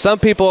the trigger? Some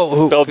people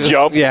who they'll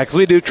jump. Yeah, because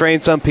we do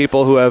train some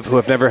people who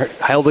have never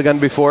held a gun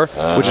before,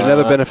 which is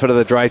another benefit of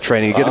the dry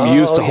training. You get them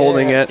used to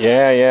holding it.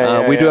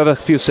 We do have a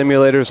few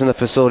simulators in the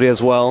facility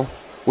as well,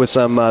 with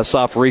some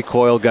soft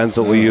recoil guns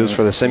that we use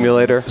for the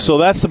simulator. So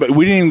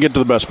we didn't even get to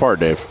the best part,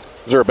 Dave.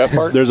 Is there a best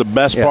part? There's a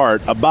best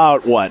part.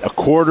 About a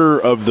quarter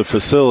of the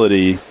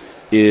facility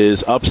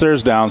is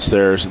upstairs,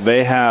 downstairs.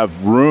 They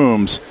have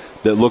rooms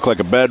that look like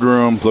a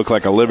bedroom, look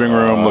like a living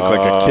room, look like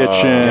a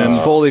kitchen.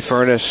 It's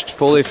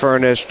fully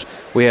furnished.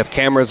 We have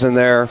cameras in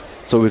there,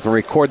 so we can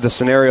record the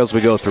scenarios we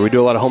go through. We do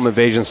a lot of home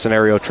invasion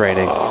scenario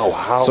training. Oh,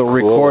 how So cool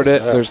record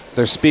it. is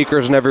There's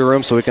speakers in every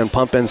room, so we can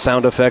pump in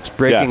sound effects,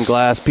 breaking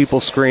glass, people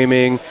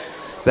screaming.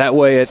 That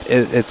way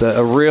it's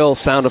a real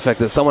sound effect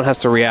that someone has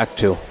to react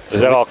to.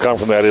 Does that all come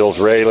from that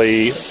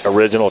Israeli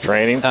original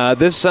training?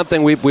 This is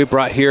something we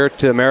brought here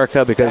to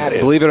America because,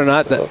 believe it or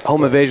not, that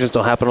home invasions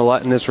don't happen a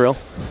lot in Israel.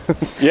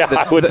 Yeah,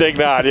 I would think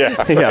not, yeah.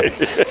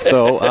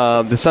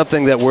 So it's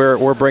something that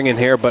we're bringing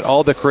here, but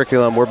all the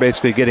curriculum we're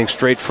basically getting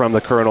straight from the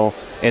colonel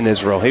in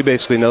Israel. He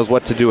basically knows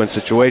what to do in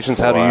situations,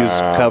 how to use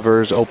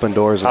covers, open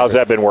doors. How's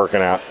that been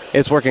working out?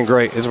 It's working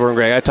great.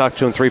 I talk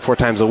to him 3-4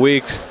 times a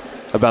week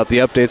about the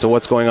updates of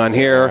what's going on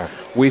here. Yeah.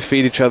 We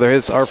feed each other our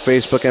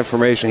Facebook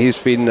information. He's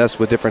feeding us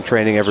with different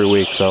training every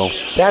week. So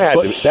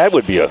that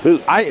would be a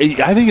hoot. I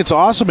think it's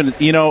awesome,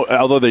 and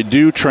although they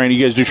do train,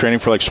 you guys do training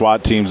for like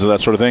SWAT teams and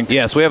that sort of thing.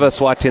 Yes, we have a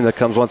SWAT team that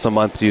comes once a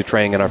month to do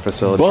training in our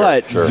facility.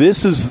 But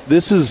this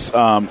is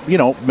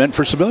meant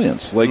for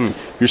civilians. Like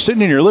you're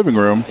sitting in your living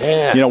room.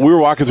 Yeah. We were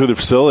walking through the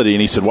facility,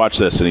 and he said, "Watch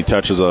this," and he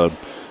touches a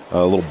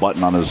little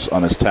button on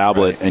his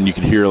tablet, and you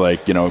can hear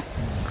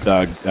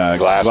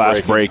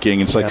glass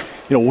breaking. It's like,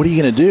 what are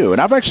you going to do? And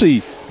I've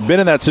actually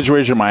been in that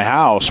situation in my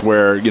house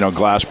where,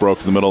 glass broke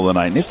in the middle of the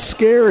night, and it's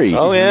scary.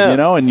 Oh, yeah.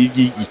 And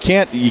you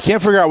can't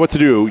figure out what to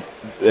do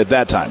at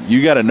that time.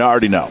 You got to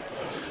already know.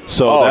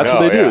 So that's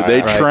what they do.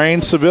 They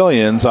train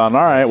civilians on,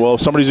 all right, well,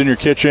 if somebody's in your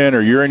kitchen or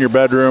you're in your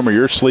bedroom or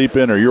you're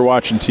sleeping or you're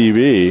watching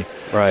TV,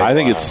 I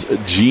think it's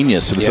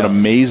genius, and it's an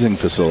amazing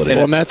facility.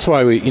 Well, and that's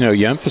why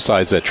you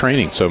emphasize that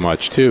training so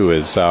much too.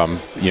 Is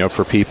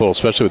for people,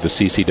 especially with the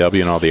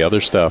CCW and all the other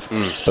stuff.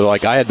 But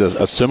like I had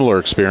a similar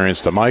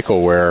experience to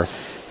Michael, where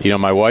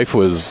my wife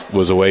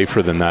was away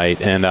for the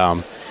night,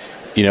 and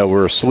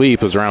we're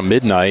asleep. It was around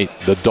midnight.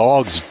 The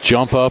dogs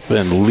jump up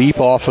and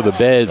leap off of the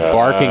bed,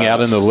 barking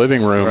out in the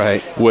living room,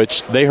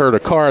 which they heard a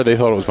car. They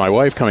thought it was my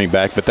wife coming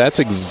back, but that's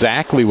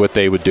exactly what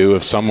they would do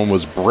if someone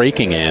was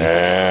breaking in.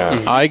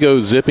 I go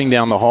zipping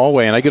down the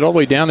hallway, and I get all the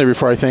way down there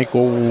before I think,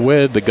 well,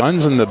 where the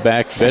gun's in the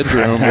back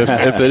bedroom.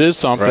 if it is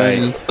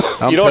something,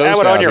 I'm you don't have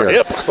it on your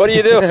hip. What do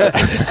you do?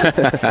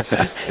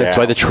 That's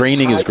why the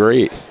training is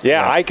great.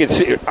 Yeah, I could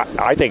see.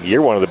 I think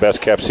you're one of the best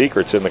kept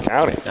secrets in the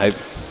county.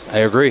 I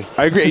agree.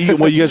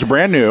 Well, you guys are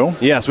brand new.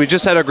 Yes, we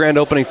just had our grand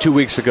opening 2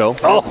 weeks ago.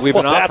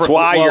 That's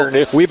why you're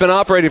new. We've been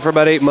operating for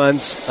about 8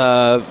 months.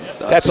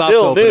 That's soft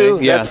still opening.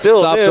 new. Yeah, That's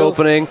still soft new.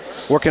 opening.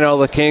 working out all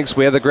the kinks.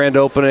 We had the grand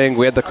opening.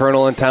 We had the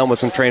Colonel in town with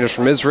some trainers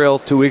from Israel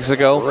 2 weeks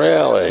ago.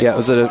 Really? Yeah, it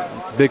was a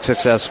big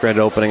success, grand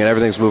opening, and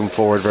everything's moving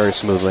forward very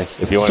smoothly.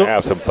 If you want to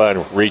have some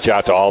fun, reach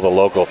out to all the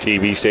local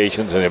TV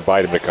stations and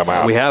invite them to come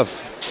out. We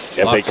have.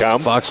 If they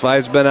come? Fox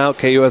 5's been out.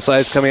 KUSI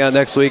is coming out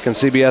next week, and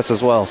CBS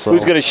as well. So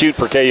who's going to shoot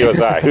for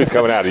KUSI? Who's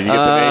coming out? Did you get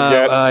the name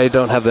yet? I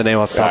don't have the name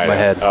off the top of my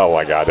head. Oh,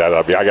 my God.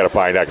 I got to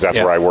find out because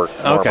that's where I work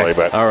normally.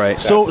 But all right.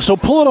 So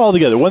pull it all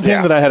together. One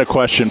thing that I had a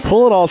question.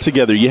 Pull it all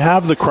together. You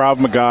have the Krav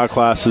Maga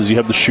classes. You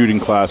have the shooting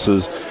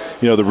classes.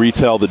 The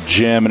retail, the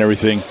gym, and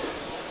everything.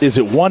 Is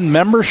it one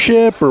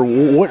membership or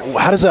what?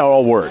 How does that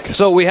all work?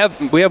 So we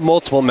have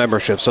multiple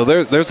memberships. So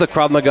there's the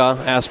Krav Maga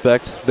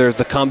aspect, there's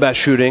the combat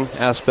shooting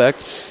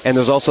aspect, and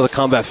there's also the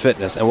combat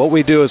fitness. And what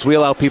we do is we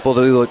allow people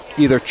to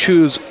either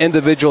choose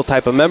individual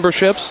type of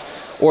memberships,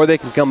 or they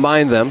can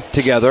combine them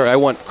together. I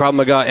want Krav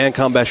Maga and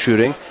combat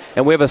shooting,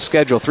 and we have a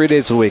schedule 3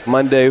 days a week: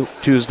 Monday,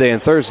 Tuesday,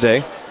 and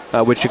Thursday,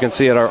 which you can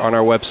see on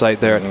our website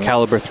there at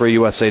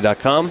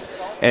caliber3usa.com.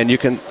 And you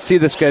can see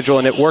the schedule,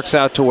 and it works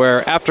out to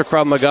where after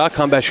Krav Maga,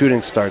 combat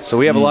shooting starts. So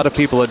we have a lot of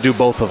people that do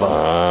both of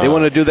them. They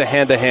want to do the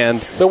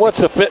hand-to-hand. So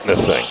what's the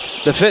fitness thing?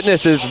 The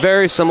fitness is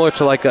very similar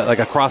to like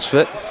a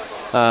CrossFit,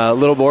 a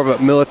little more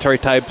of a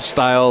military-type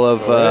style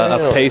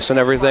of pace and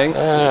everything.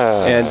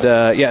 And,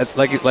 it's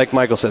like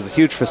Michael says, a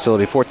huge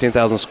facility,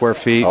 14,000 square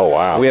feet. Oh,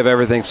 wow. We have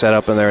everything set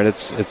up in there, and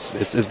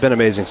it's been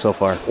amazing so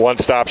far.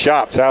 One-stop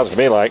shop, sounds to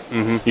me like.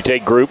 You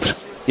take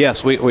groups?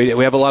 Yes, we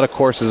have a lot of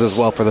courses as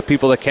well. For the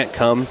people that can't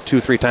come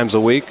 2-3 times a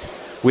week,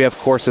 we have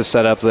courses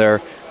set up there.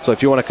 So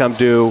if you want to come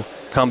do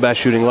combat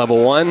shooting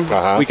level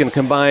 1, we can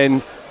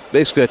combine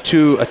basically a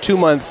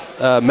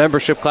 2-month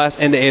membership class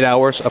into 8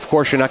 hours. Of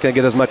course, you're not going to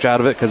get as much out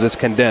of it because it's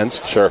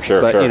condensed. Sure.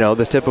 But,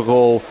 the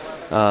typical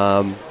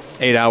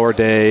 8-hour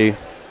day,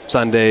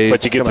 Sunday.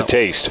 But you get the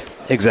taste.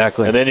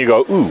 Exactly. And then you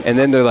go, ooh. And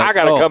then they're like, I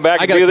got to come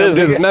back and do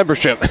this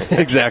membership.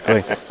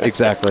 Exactly.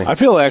 I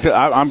feel like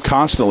I'm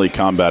constantly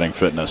combating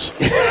fitness.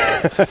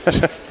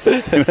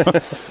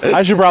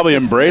 I should probably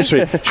embrace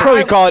it. Should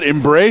probably call it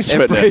embrace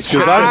fitness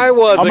because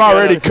I'm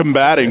already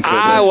combating fitness.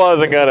 I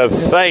wasn't going to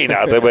say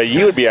nothing, but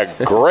you would be a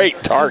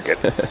great target.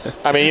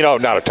 I mean,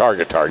 not a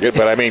target,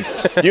 but I mean,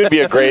 you'd be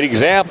a great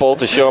example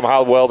to show them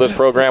how well this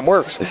program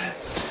works.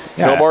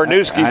 Yeah, no more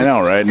Newskis. I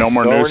know, right? No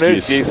more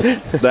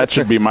Newskis. That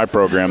should be my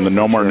program, the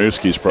No More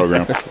Newskis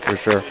program. For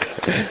sure.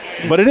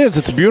 But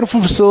it's a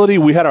beautiful facility.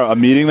 We had a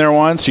meeting there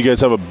once. You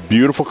guys have a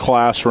beautiful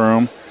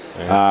classroom.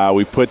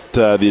 We put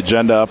the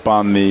agenda up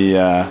on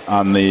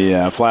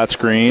the flat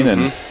screen,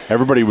 and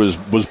everybody was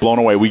blown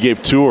away. We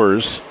gave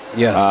tours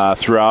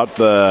throughout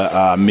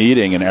the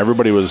meeting, and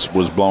everybody was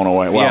blown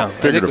away. Well,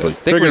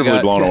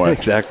 figuratively blown away.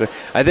 Exactly.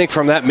 I think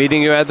from that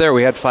meeting you had there,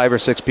 we had 5 or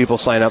 6 people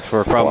sign up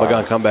for Krav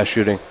Maga combat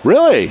shooting.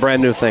 Really?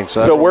 Brand new thing.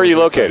 So where are you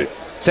located?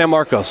 San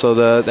Marcos. So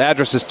the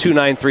address is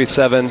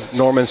 2937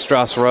 Norman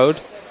Strauss Road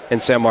in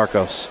San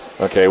Marcos.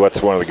 Okay,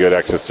 what's one of the good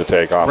exits to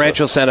take off?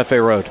 Rancho Santa Fe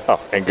Road. Oh,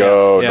 and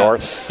go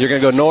north? You're going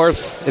to go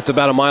north. It's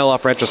about a mile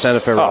off Rancho Santa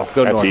Fe Road.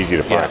 Go that's north. Easy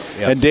to find.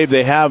 Yeah. And Dave,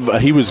 they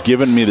have. He was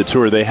giving me the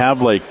tour. They have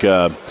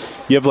tell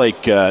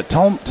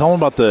them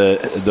about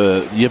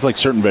the. You have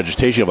certain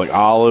vegetation. You have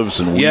olives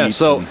and wheat. Yeah.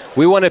 So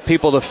we wanted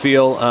people to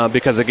feel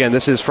because again,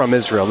 this is from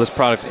Israel. This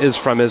product is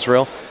from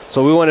Israel.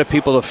 So we wanted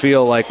people to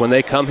feel like when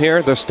they come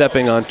here, they're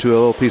stepping onto a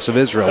little piece of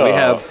Israel. We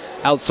have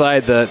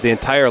outside the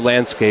entire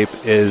landscape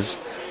is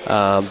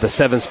the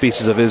 7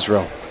 species of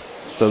Israel.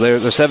 So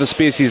there's 7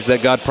 species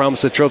that God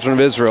promised the children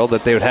of Israel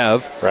that they would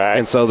have. Right.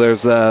 And so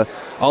there's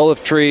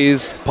olive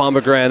trees,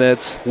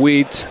 pomegranates,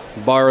 wheat,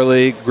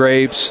 barley,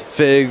 grapes,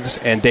 figs,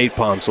 and date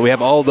palms. So we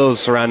have all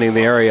those surrounding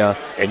the area.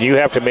 And you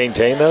have to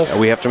maintain those?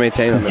 We have to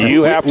maintain them.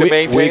 You have to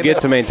maintain them? We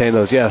get to maintain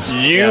those, yes.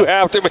 You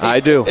have to maintain I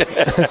do.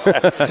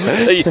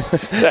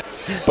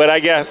 But I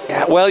guess,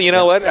 well, you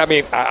know what? I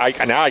mean,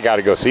 now I got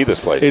to go see this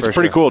place. It's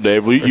pretty cool,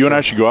 Dave. You and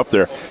I should go up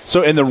there.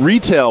 So in the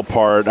retail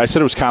part, I said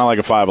it was kind of like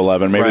a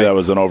 511. Maybe that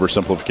was an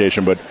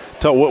oversimplification, but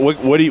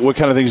what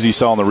kind of things do you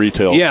sell in the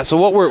retail? Yeah, so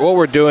what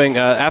we're doing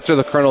after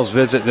the Colonel's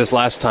visit this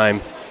last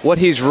time, what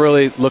he's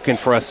really looking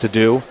for us to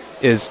do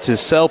is to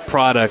sell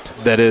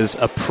product that is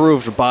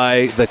approved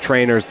by the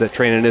trainers that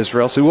train in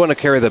Israel. So we want to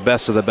carry the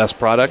best of the best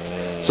product.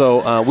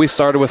 So we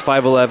started with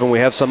 511. We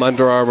have some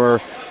Under Armour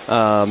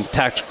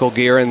tactical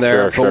gear in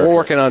there, but we're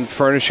working on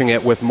furnishing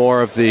it with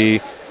more of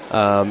the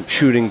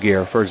shooting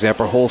gear. For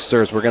example,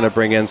 holsters. We're going to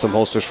bring in some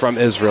holsters from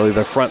Israel,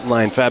 either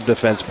Frontline, Fab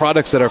Defense,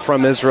 products that are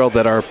from Israel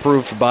that are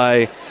approved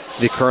by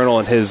the Colonel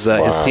and his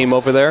team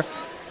over there.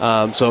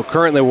 So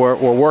currently we're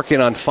working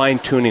on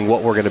fine-tuning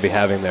what we're going to be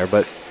having there.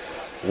 But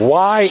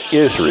why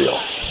Israel?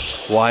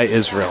 Why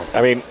Israel?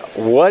 I mean,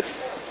 what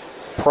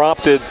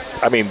prompted,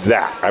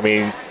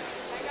 that?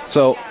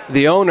 So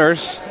the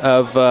owners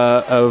of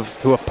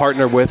who have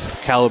partnered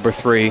with Caliber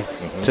 3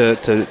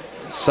 to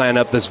sign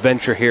up this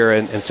venture here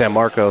in San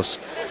Marcos,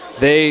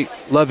 they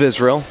love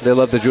Israel. They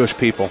love the Jewish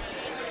people.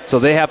 So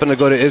they happened to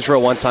go to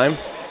Israel one time,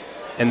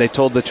 and they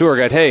told the tour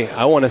guide, hey,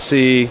 I want to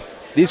see,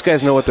 these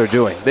guys know what they're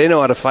doing. They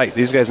know how to fight.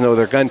 These guys know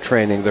their gun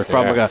training, their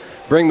Krav Maga.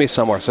 Bring me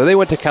somewhere. So they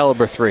went to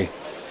Caliber 3.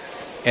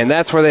 And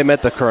that's where they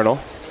met the colonel.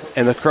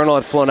 And the colonel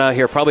had flown out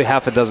here probably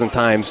half a dozen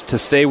times to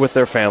stay with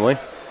their family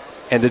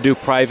and to do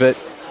private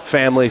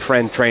family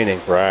friend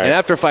training. Right. And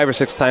after 5 or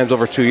 6 times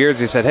over 2 years,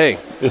 he said, hey,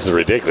 this is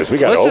ridiculous. We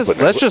got to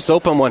open let's just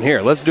open one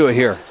here. Let's do it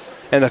here.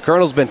 And the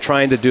colonel's been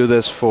trying to do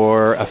this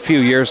for a few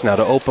years now,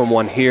 to open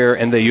one here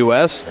in the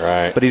U.S.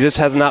 Right. But he just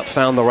has not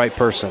found the right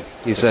person.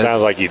 He said,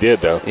 sounds like you did,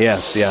 though.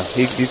 yes, yeah.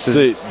 He says,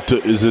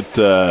 Is it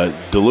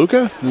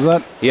DeLuca? Is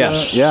that?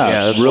 Yes. Yeah.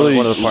 Yeah, that's really,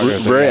 one of the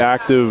partners very they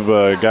got.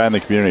 active guy in the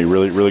community.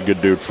 Really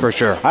good dude. For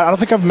sure. I don't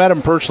think I've met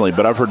him personally,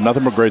 but I've heard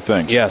nothing but great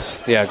things.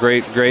 yes, yeah,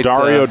 great.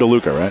 Dario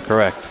DeLuca, right?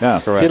 Correct.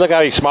 Yeah. Correct. See, look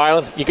how he's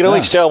smiling. You can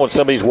always tell when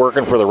somebody's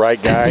working for the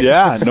right guy.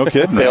 Yeah, no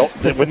kidding.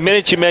 The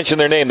minute you mention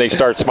their name, they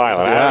start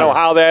smiling. I Yeah. don't know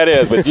how that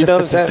is, but you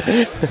notice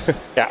that?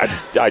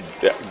 Yeah, I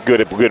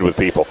good with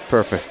people.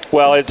 Perfect.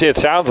 Well, it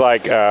sounds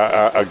like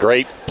a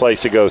great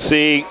place to go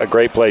see, a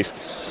great place.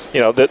 You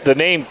know, the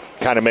name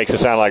kind of makes it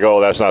sound like, oh,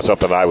 that's not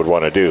something I would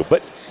want to do.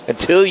 But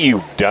until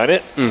you've done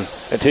it,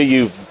 until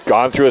you've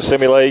gone through a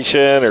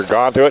simulation or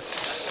gone through it,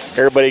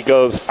 everybody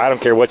goes, I don't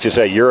care what you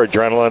say, your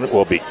adrenaline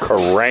will be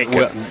cranking.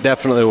 Well,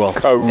 definitely will.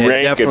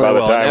 Cranking by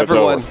the time it's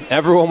over.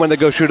 Everyone, when they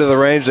go shoot at the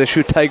range, they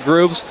shoot tight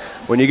grooves.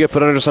 When you get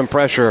put under some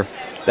pressure,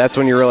 that's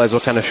when you realize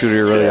what kind of shooter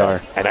you really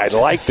are. And I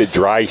like the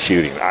dry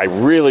shooting. I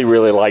really,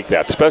 really like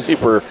that, especially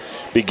for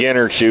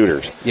beginner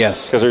shooters.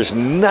 Yes. Because there's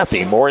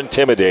nothing more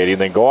intimidating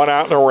than going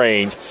out in the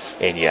range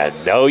and you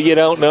know you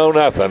don't know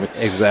nothing.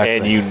 Exactly.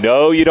 And you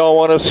know you don't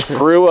want to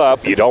screw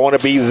up. You don't want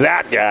to be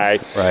that guy.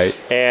 Right.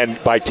 And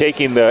by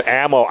taking the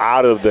ammo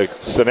out of the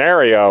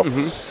scenario,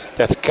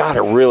 that's got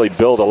to really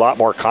build a lot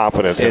more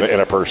confidence in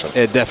a person.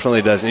 It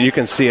definitely does. And you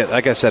can see it,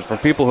 like I said, from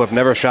people who have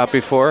never shot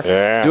before.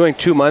 Yeah. Doing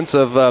 2 months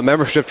of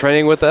membership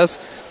training with us,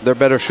 they're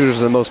better shooters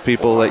than most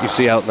people that you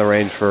see out in the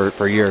range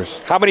for years.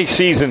 How many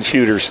seasoned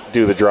shooters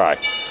do the dry?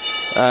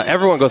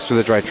 Everyone goes through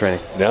the dry training.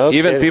 No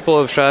Even kidding. people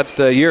who have shot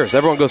years.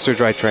 Everyone goes through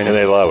dry training. And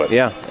they love it.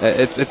 Yeah.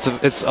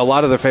 It's a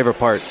lot of their favorite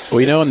part.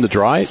 Well, and the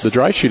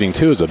dry shooting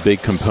too is a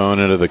big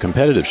component of the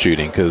competitive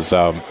shooting because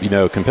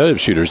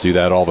competitive shooters do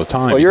that all the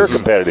time. Well, you're a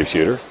competitive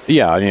shooter.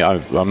 Yeah, I mean,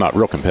 I'm not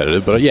real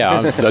competitive, but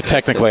yeah,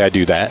 technically I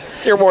do that.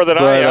 You're more than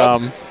I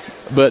am.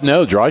 But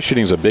no, dry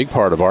shooting is a big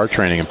part of our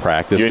training and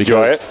practice. You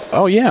enjoy it?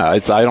 Oh yeah, I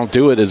don't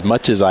do it as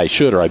much as I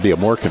should, or I'd be a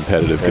more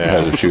competitive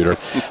shooter.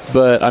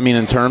 But I mean,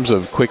 in terms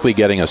of quickly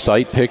getting a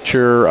sight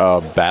picture,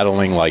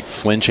 battling like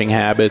flinching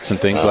habits and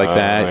things like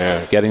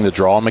that, getting the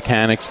draw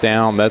mechanics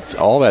down, that's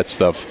all that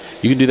stuff.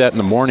 You can do that in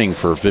the morning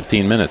for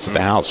 15 minutes at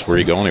the house before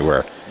you go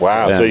anywhere.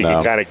 Wow, And, so you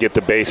can kind of get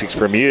the basics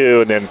from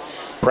you and then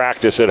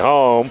practice at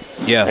home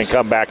and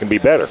come back and be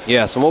better.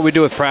 Yes, and what we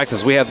do with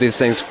practice, we have these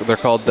things, they're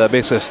called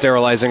basically a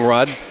sterilizing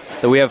rod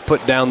that we have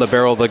put down the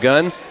barrel of the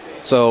gun.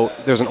 So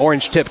there's an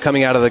orange tip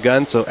coming out of the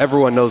gun, so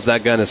everyone knows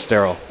that gun is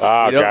sterile.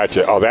 Ah,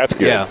 gotcha. Oh, that's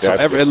good. Yeah, so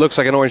it looks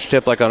like an orange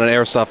tip like on an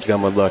airsoft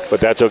gun would look. But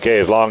that's okay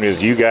as long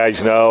as you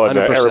guys know and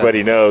 100%.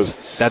 Everybody knows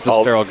that's a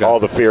sterile gun. All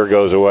the fear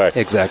goes away.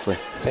 Exactly.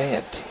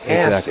 Fantastic.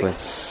 Exactly.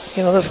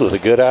 This was a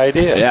good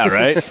idea. Yeah,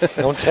 right?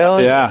 Don't tell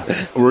him. Yeah.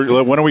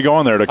 When are we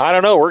going there? I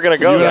don't know. We're going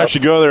to go. You and I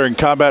should go there and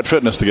combat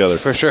fitness together.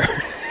 For sure.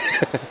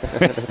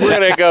 We're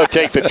going to go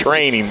take the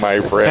training, my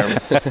friend.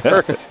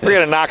 We're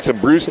going to knock some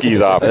brewskis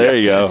off. There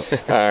you go.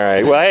 All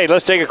right. Well, hey,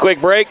 let's take a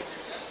quick break.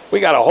 We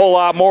got a whole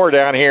lot more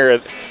down here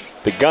at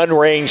the Gun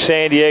Range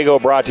San Diego,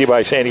 brought to you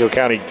by San Diego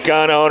County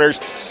Gun Owners.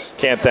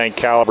 Can't thank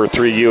Caliber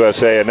 3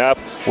 USA enough.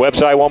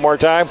 Website one more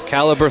time.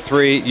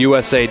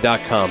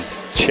 Caliber3USA.com.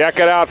 Check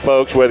it out,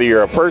 folks. Whether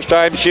you're a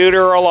first-time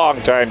shooter or a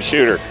long-time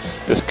shooter,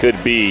 this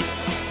could be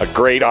a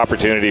great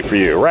opportunity for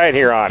you. Right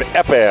here on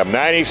FM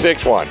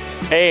 96.1,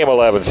 AM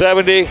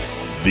 1170.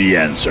 The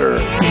Answer.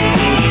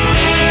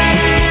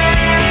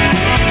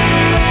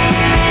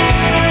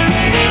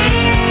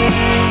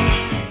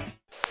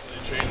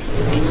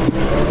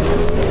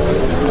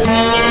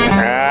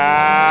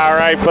 All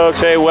right, folks.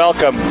 Hey,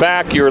 welcome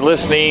back. You're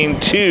listening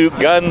to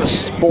Gun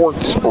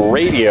Sports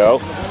Radio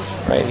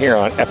right here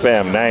on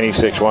FM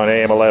 96.1,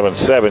 AM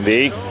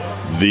 1170.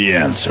 The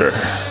Answer.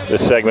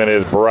 This segment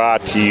is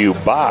brought to you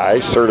by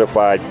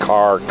Certified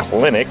Car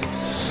Clinic,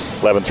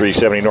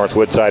 11370 North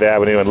Woodside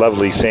Avenue in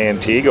lovely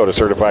Santee. Go to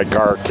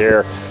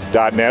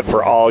CertifiedCarCare.net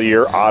for all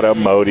your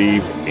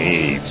automotive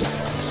needs.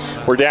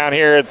 We're down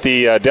here at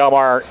the Del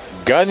Mar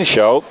Gun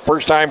Show.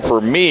 First time for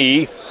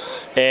me,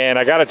 and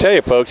I got to tell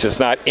you, folks, it's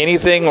not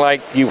anything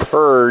like you've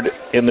heard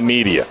in the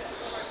media.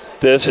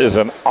 This is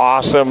an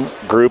awesome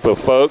group of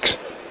folks.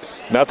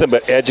 Nothing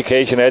but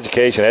education,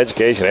 education,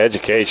 education,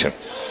 education.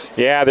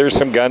 Yeah, there's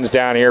some guns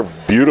down here,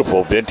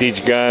 beautiful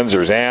vintage guns,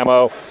 there's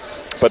ammo,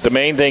 but the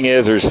main thing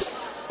is there's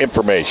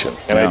information,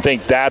 and I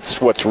think that's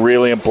what's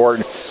really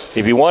important.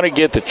 If you want to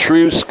get the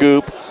true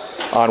scoop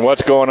on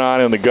what's going on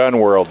in the gun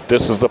world,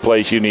 this is the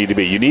place you need to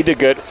be. You need to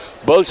get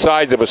both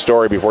sides of a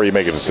story before you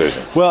make a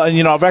decision. Well,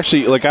 and I've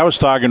actually, I was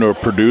talking to a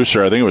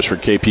producer, I think it was for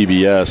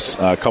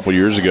KPBS a couple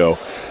years ago,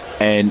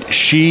 and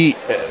she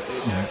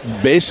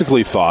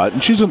basically thought,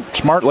 and she's a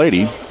smart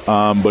lady,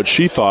 but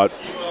she thought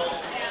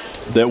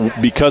that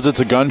because it's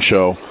a gun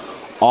show,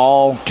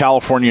 all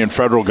California and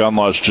federal gun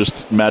laws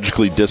just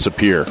magically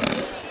disappear.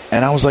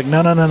 And I was like,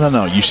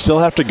 no. You still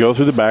have to go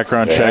through the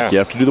background check. You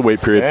have to do the wait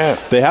period. Yeah.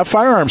 They have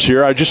firearms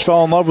here. I just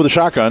fell in love with a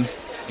shotgun.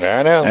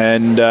 I know.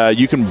 And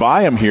you can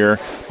buy them here,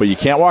 but you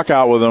can't walk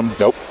out with them.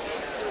 Nope.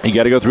 You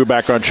got to go through a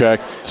background check.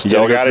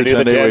 Still got to do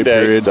the 10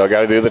 days. Still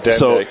got to do the 10 days.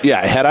 So,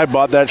 yeah, had I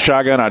bought that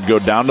shotgun, I'd go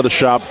down to the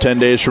shop 10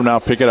 days from now,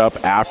 pick it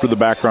up after the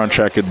background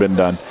check had been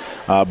done.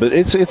 But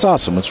it's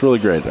awesome. It's really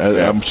great.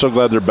 I'm so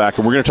glad they're back.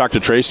 And we're going to talk to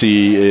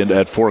Tracy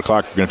at 4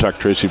 o'clock. We're going to talk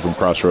to Tracy from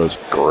Crossroads.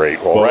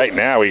 Great. Well, right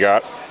now we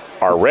got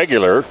our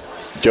regular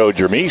Joe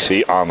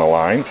Germisi on the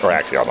line. Or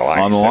actually on the line.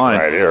 On the line.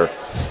 Right here.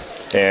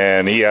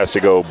 And he has to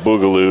go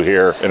boogaloo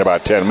here in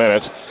about 10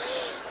 minutes.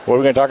 What are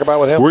we going to talk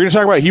about with him? We're going to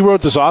talk about, he wrote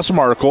this awesome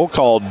article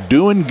called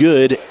Doing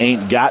Good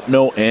Ain't Got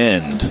No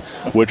End,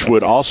 which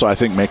would also, I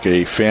think, make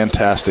a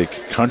fantastic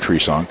country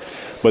song.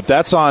 But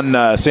that's on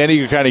San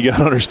Diego County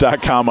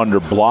GunOwners.com under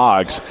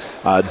blogs.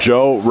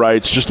 Joe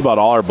writes just about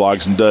all our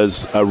blogs and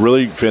does a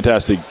really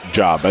fantastic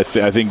job. I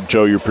think,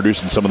 Joe, you're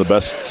producing some of the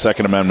best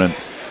Second Amendment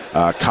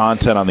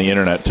content on the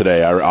internet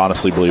today. I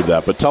honestly believe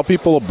that. But tell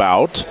people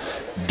about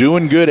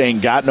Doing Good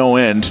Ain't Got No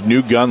End,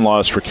 new gun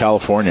laws for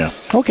California.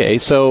 Okay,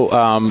 so,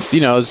 if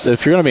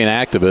you're going to be an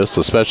activist,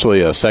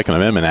 especially a Second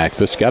Amendment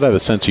activist, you got to have a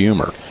sense of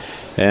humor.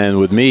 And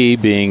with me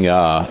being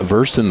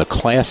versed in the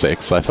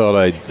classics, I thought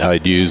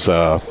I'd use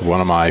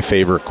one of my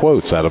favorite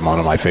quotes out of one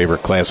of my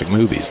favorite classic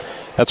movies.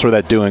 That's where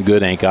that "doing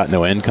good ain't got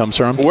no end" comes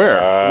from. Where?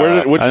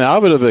 And I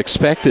would have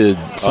expected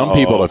some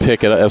people to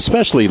pick it up,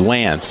 especially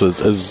Lance.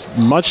 As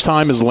much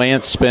time as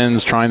Lance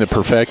spends trying to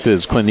perfect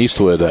his Clint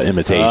Eastwood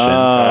imitation.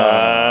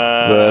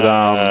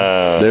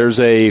 But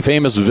there's a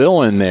famous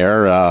villain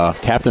there,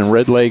 Captain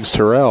Redlegs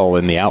Terrell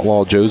in The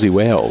Outlaw Josie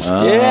Wales.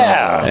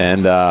 Yeah.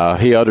 And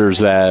he utters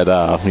that,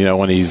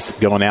 when he's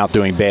going out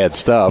doing bad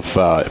stuff,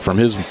 from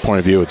his point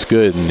of view, it's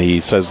good. And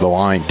he says the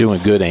line,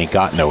 "Doing good ain't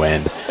got no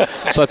end."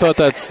 So I thought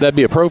that'd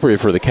be appropriate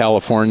for the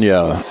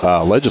California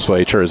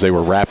legislature as they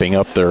were wrapping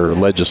up their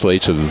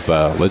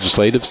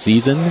legislative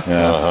season,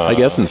 I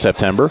guess, in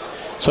September.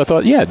 So I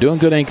thought, doing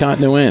good ain't got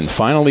no end.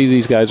 Finally,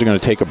 these guys are going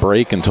to take a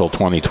break until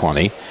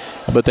 2020.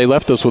 But they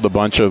left us with a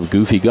bunch of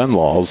goofy gun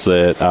laws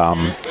that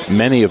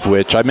many of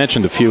which, I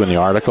mentioned a few in the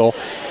article,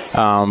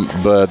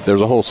 but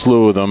there's a whole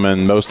slew of them,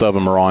 and most of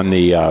them are on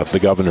the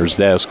governor's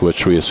desk,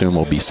 which we assume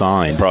will be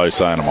signed. Probably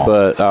sign them all.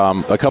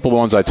 But a couple of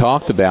ones I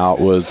talked about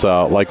was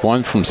like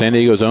one from San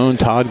Diego's own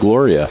Todd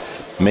Gloria,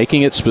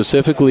 making it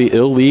specifically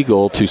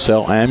illegal to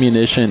sell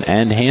ammunition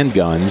and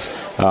handguns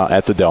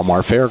at the Del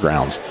Mar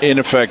Fairgrounds. In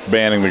effect,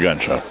 banning the gun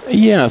show.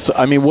 Yes.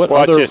 I mean, what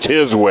Well, other... it's just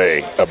his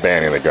way of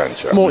banning the gun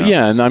show. Well,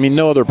 and I mean,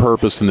 no other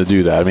purpose than to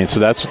do that. I mean, so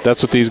that's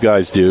what these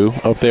guys do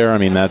up there. I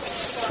mean,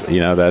 that's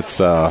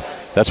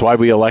why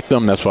we elect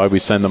them. That's why we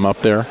send them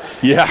up there.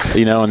 Yeah.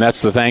 And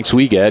that's the thanks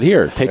we get.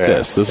 Here, take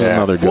this. This is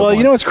another good one. Well,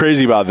 you know what's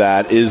crazy about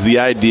that is the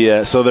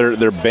idea. So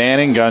they're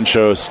banning gun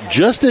shows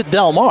just at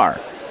Del Mar.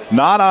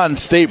 Not on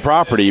state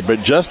property,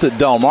 but just at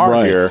Del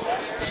Mar here.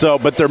 So,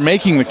 but they're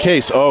making the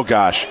case, oh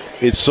gosh,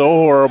 it's so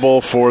horrible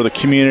for the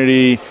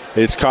community.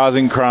 It's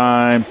causing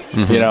crime.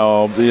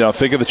 Mm-hmm.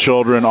 Think of the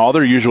children, all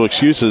their usual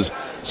excuses.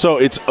 So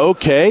it's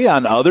okay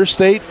on other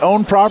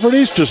state-owned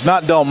properties, just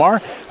not Del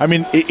Mar. I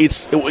mean,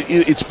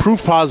 it's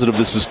proof positive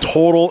this is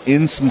total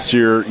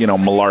insincere,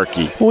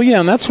 malarkey. Well,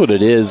 and that's what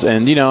it is.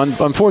 And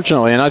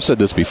unfortunately, and I've said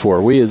this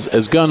before, we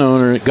as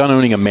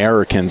gun-owning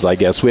Americans, I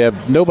guess, we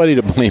have nobody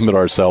to blame but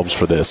ourselves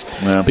for this,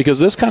 because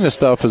this kind of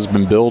stuff has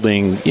been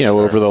building,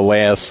 over the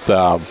last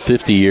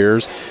 50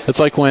 years.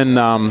 It's like when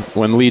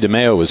Lee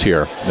DeMeo was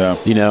here,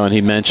 and he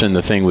mentioned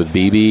the thing with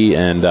BB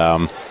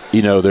and.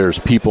 There's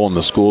people in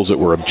the schools that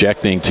were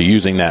objecting to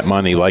using that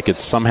money like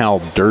it's somehow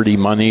dirty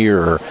money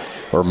or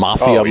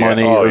mafia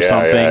money or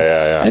something.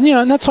 Yeah.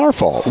 And, that's our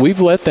fault.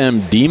 We've let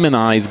them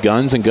demonize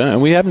guns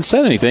and we haven't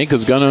said anything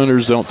because gun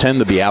owners don't tend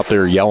to be out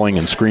there yelling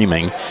and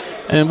screaming.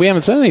 And we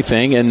haven't said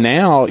anything. And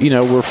now,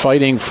 we're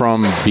fighting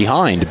from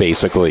behind,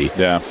 basically,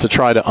 to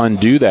try to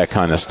undo that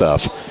kind of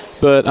stuff.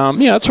 But,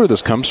 that's where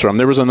this comes from.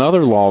 There was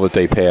another law that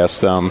they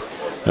passed.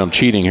 I'm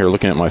cheating here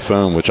looking at my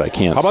phone, which I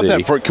can't see. How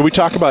about that? Can we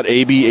talk about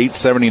AB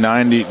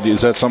 879?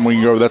 Is that something we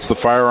can go over? That's the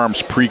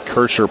Firearms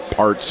Precursor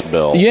Parts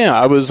Bill. Yeah,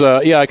 I was.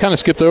 I kind of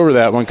skipped over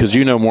that one because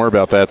you know more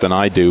about that than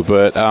I do.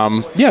 But,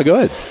 go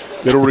ahead.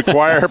 It'll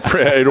require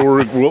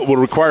will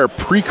require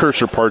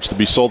precursor parts to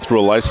be sold through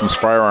a licensed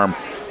firearm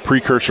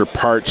precursor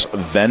parts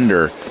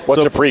vendor.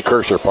 What's a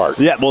precursor part?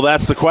 Yeah, well,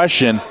 that's the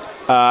question.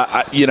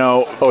 You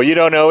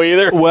don't know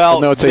either?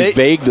 Well, no, it's a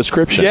vague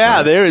description. Yeah,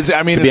 right? there is.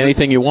 I mean, it could be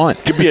anything you want.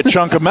 It could be a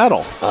chunk of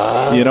metal.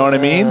 You know what I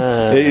mean?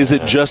 Is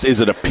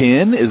it a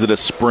pin? Is it a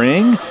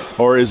spring?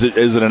 Or is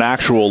it an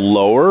actual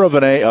lower of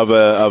an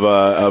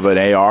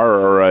AR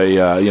or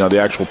the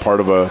actual part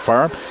of a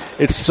firearm?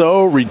 It's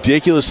so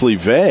ridiculously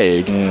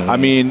vague. I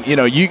mean,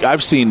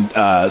 I've seen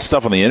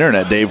stuff on the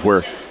internet, Dave,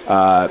 where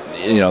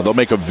they'll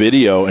make a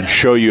video and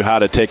show you how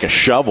to take a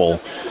shovel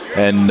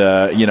and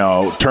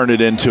turn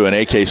it into an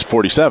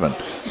AK-47.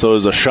 So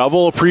is a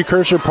shovel a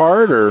precursor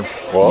part, or?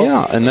 Well,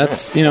 yeah, and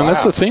that's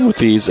that's the thing with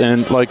these.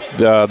 And like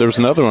there's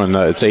another one.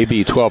 It's AB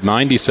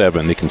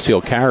 1297, the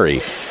concealed carry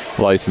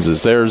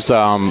licenses. There's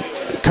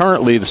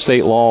currently the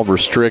state law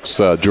restricts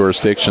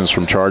jurisdictions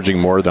from charging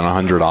more than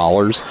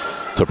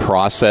 $100 to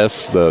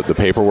process the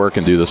paperwork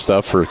and do the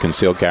stuff for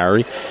concealed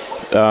carry.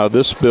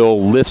 This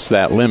bill lifts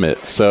that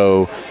limit,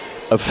 so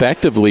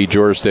effectively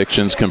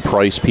jurisdictions can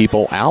price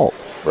people out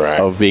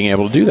of being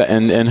able to do that.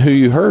 And who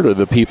you heard are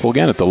the people,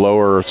 again, at the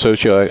lower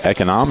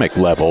socioeconomic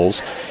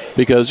levels,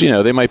 because,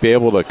 they might be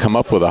able to come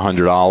up with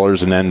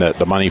 $100 and then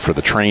the money for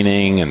the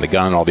training and the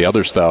gun and all the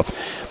other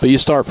stuff. But you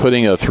start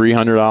putting a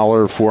 $300,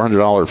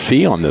 $400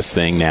 fee on this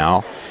thing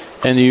now,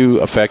 and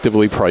you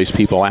effectively price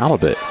people out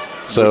of it.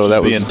 So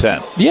that was the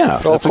intent. Yeah,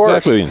 that's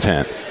exactly the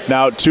intent.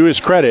 Now, to his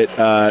credit,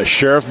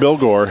 Sheriff Bill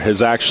Gore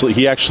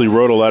he actually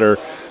wrote a letter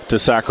to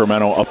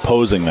Sacramento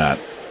opposing that.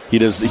 He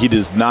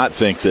does not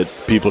think that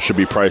people should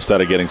be priced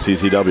out of getting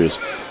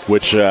CCWs,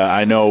 which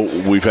I know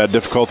we've had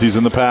difficulties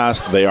in the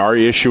past. They are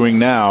issuing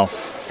now,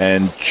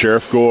 and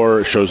Sheriff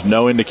Gore shows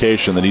no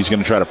indication that he's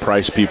going to try to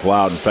price people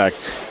out. In fact,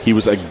 he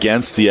was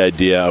against the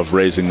idea of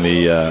raising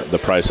the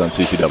price on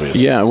CCWs.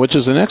 Yeah, which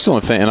is an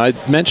excellent thing. And I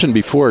mentioned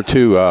before,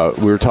 too,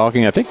 we were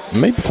talking, I think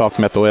maybe talking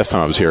about the last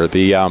time I was here,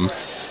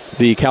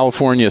 the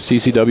California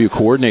CCW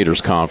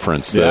Coordinators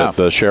Conference that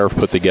the sheriff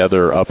put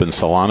together up in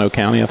Solano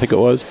County, I think it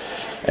was.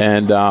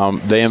 And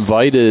they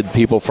invited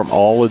people from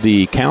all of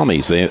the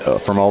counties,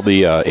 from all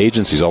the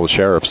agencies, all the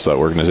sheriff's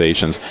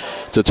organizations,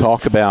 to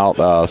talk about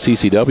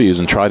CCWs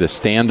and try to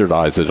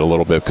standardize it a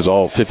little bit, because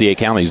all 58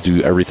 counties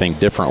do everything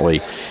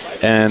differently.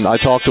 And I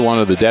talked to one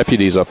of the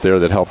deputies up there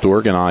that helped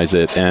organize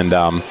it, and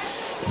I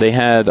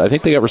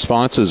think they got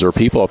responses or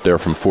people up there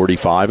from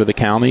 45 of the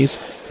counties,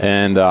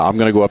 and I'm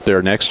going to go up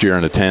there next year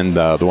and attend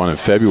the one in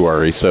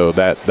February, so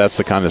that's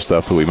the kind of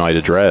stuff that we might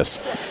address.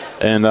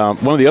 And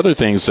one of the other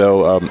things,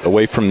 though,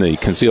 away from the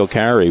concealed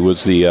carry,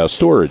 was the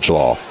storage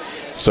law.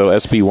 So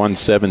SB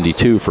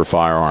 172 for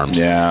firearms.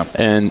 Yeah.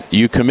 And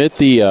you commit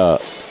the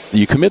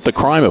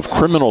crime of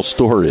criminal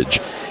storage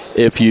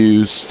if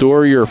you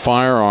store your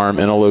firearm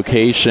in a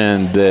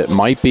location that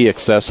might be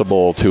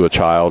accessible to a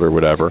child or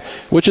whatever,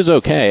 which is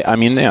okay. I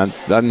mean,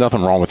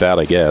 nothing wrong with that,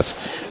 I guess.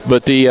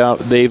 But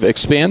they've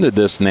expanded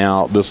this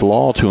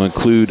law to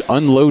include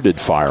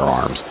unloaded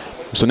firearms.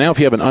 So now if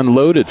you have an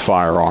unloaded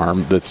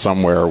firearm that's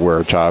somewhere where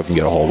a child can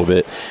get a hold of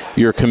it,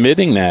 you're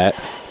committing that.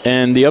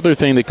 And the other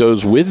thing that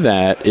goes with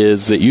that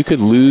is that you could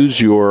lose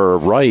your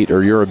right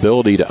or your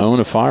ability to own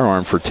a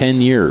firearm for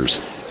 10 years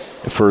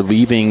for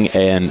leaving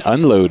an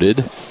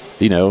unloaded,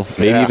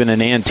 maybe even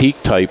an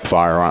antique type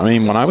firearm. I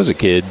mean, when I was a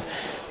kid,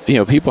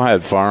 people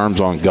had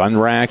firearms on gun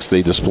racks.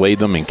 They displayed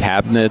them in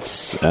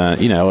cabinets.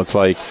 It's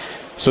like,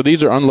 so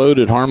these are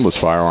unloaded, harmless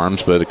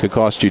firearms, but it could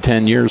cost you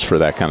 10 years for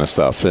that kind of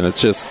stuff. And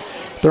it's just,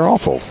 they're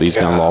awful, these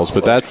gun laws.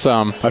 But that's...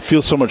 I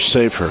feel so much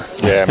safer.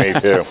 Yeah, me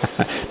too.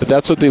 But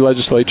that's what the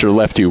legislature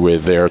left you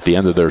with there at the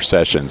end of their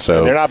session. So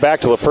and they're not back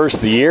till the first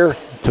of the year?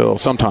 Till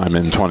sometime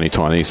in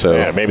 2020. So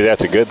yeah, maybe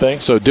that's a good thing.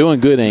 So doing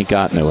good ain't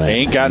got no end.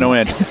 Ain't got no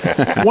end.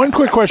 One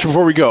quick question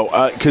before we go,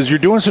 because you're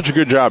doing such a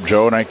good job,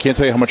 Joe, and I can't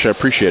tell you how much I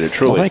appreciate it,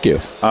 truly. Well, thank you.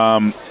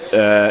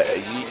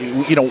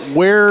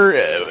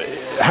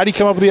 How do you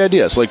come up with the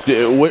ideas? Like,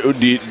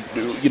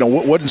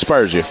 what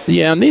inspires you?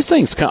 Yeah, and these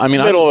things,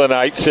 middle of the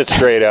night, sit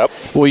straight up.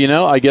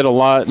 Well, I get a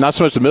lot, not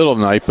so much the middle of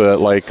the night,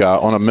 but like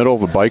on a middle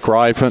of a bike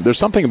ride. There's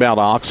something about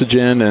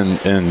oxygen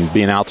and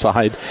being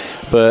outside.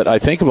 But I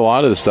think of a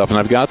lot of this stuff, and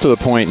I've got to the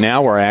point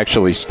now where I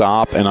actually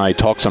stop and I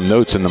talk some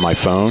notes into my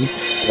phone,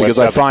 because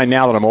I find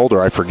now that I'm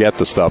older, I forget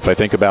the stuff. I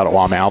think about it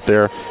while I'm out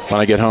there. When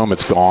I get home,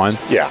 it's gone.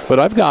 Yeah. But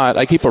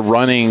I keep a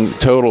running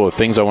total of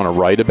things I want to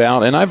write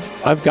about, and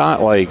I've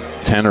got like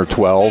 10 or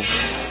 12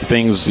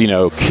 things,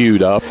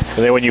 queued up. And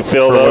then when you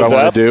fill those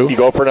up, you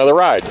go for another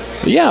ride.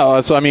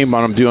 Yeah, so when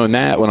I'm doing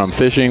that, when I'm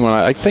fishing, when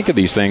I think of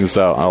these things,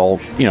 I'll,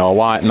 a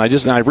lot, and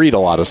I read a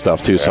lot of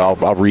stuff too. So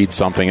I'll read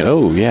something, and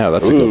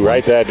that's a good one.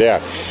 Write that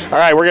down. All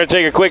right, we're going to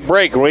take a quick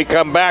break. When we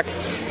come back,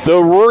 the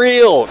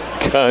real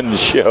gun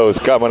show's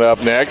coming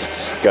up next.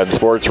 Gun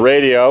Sports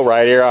Radio,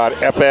 right here on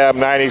FM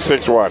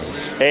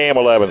 96.1, AM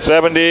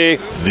 1170.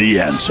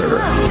 The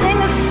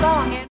Answer.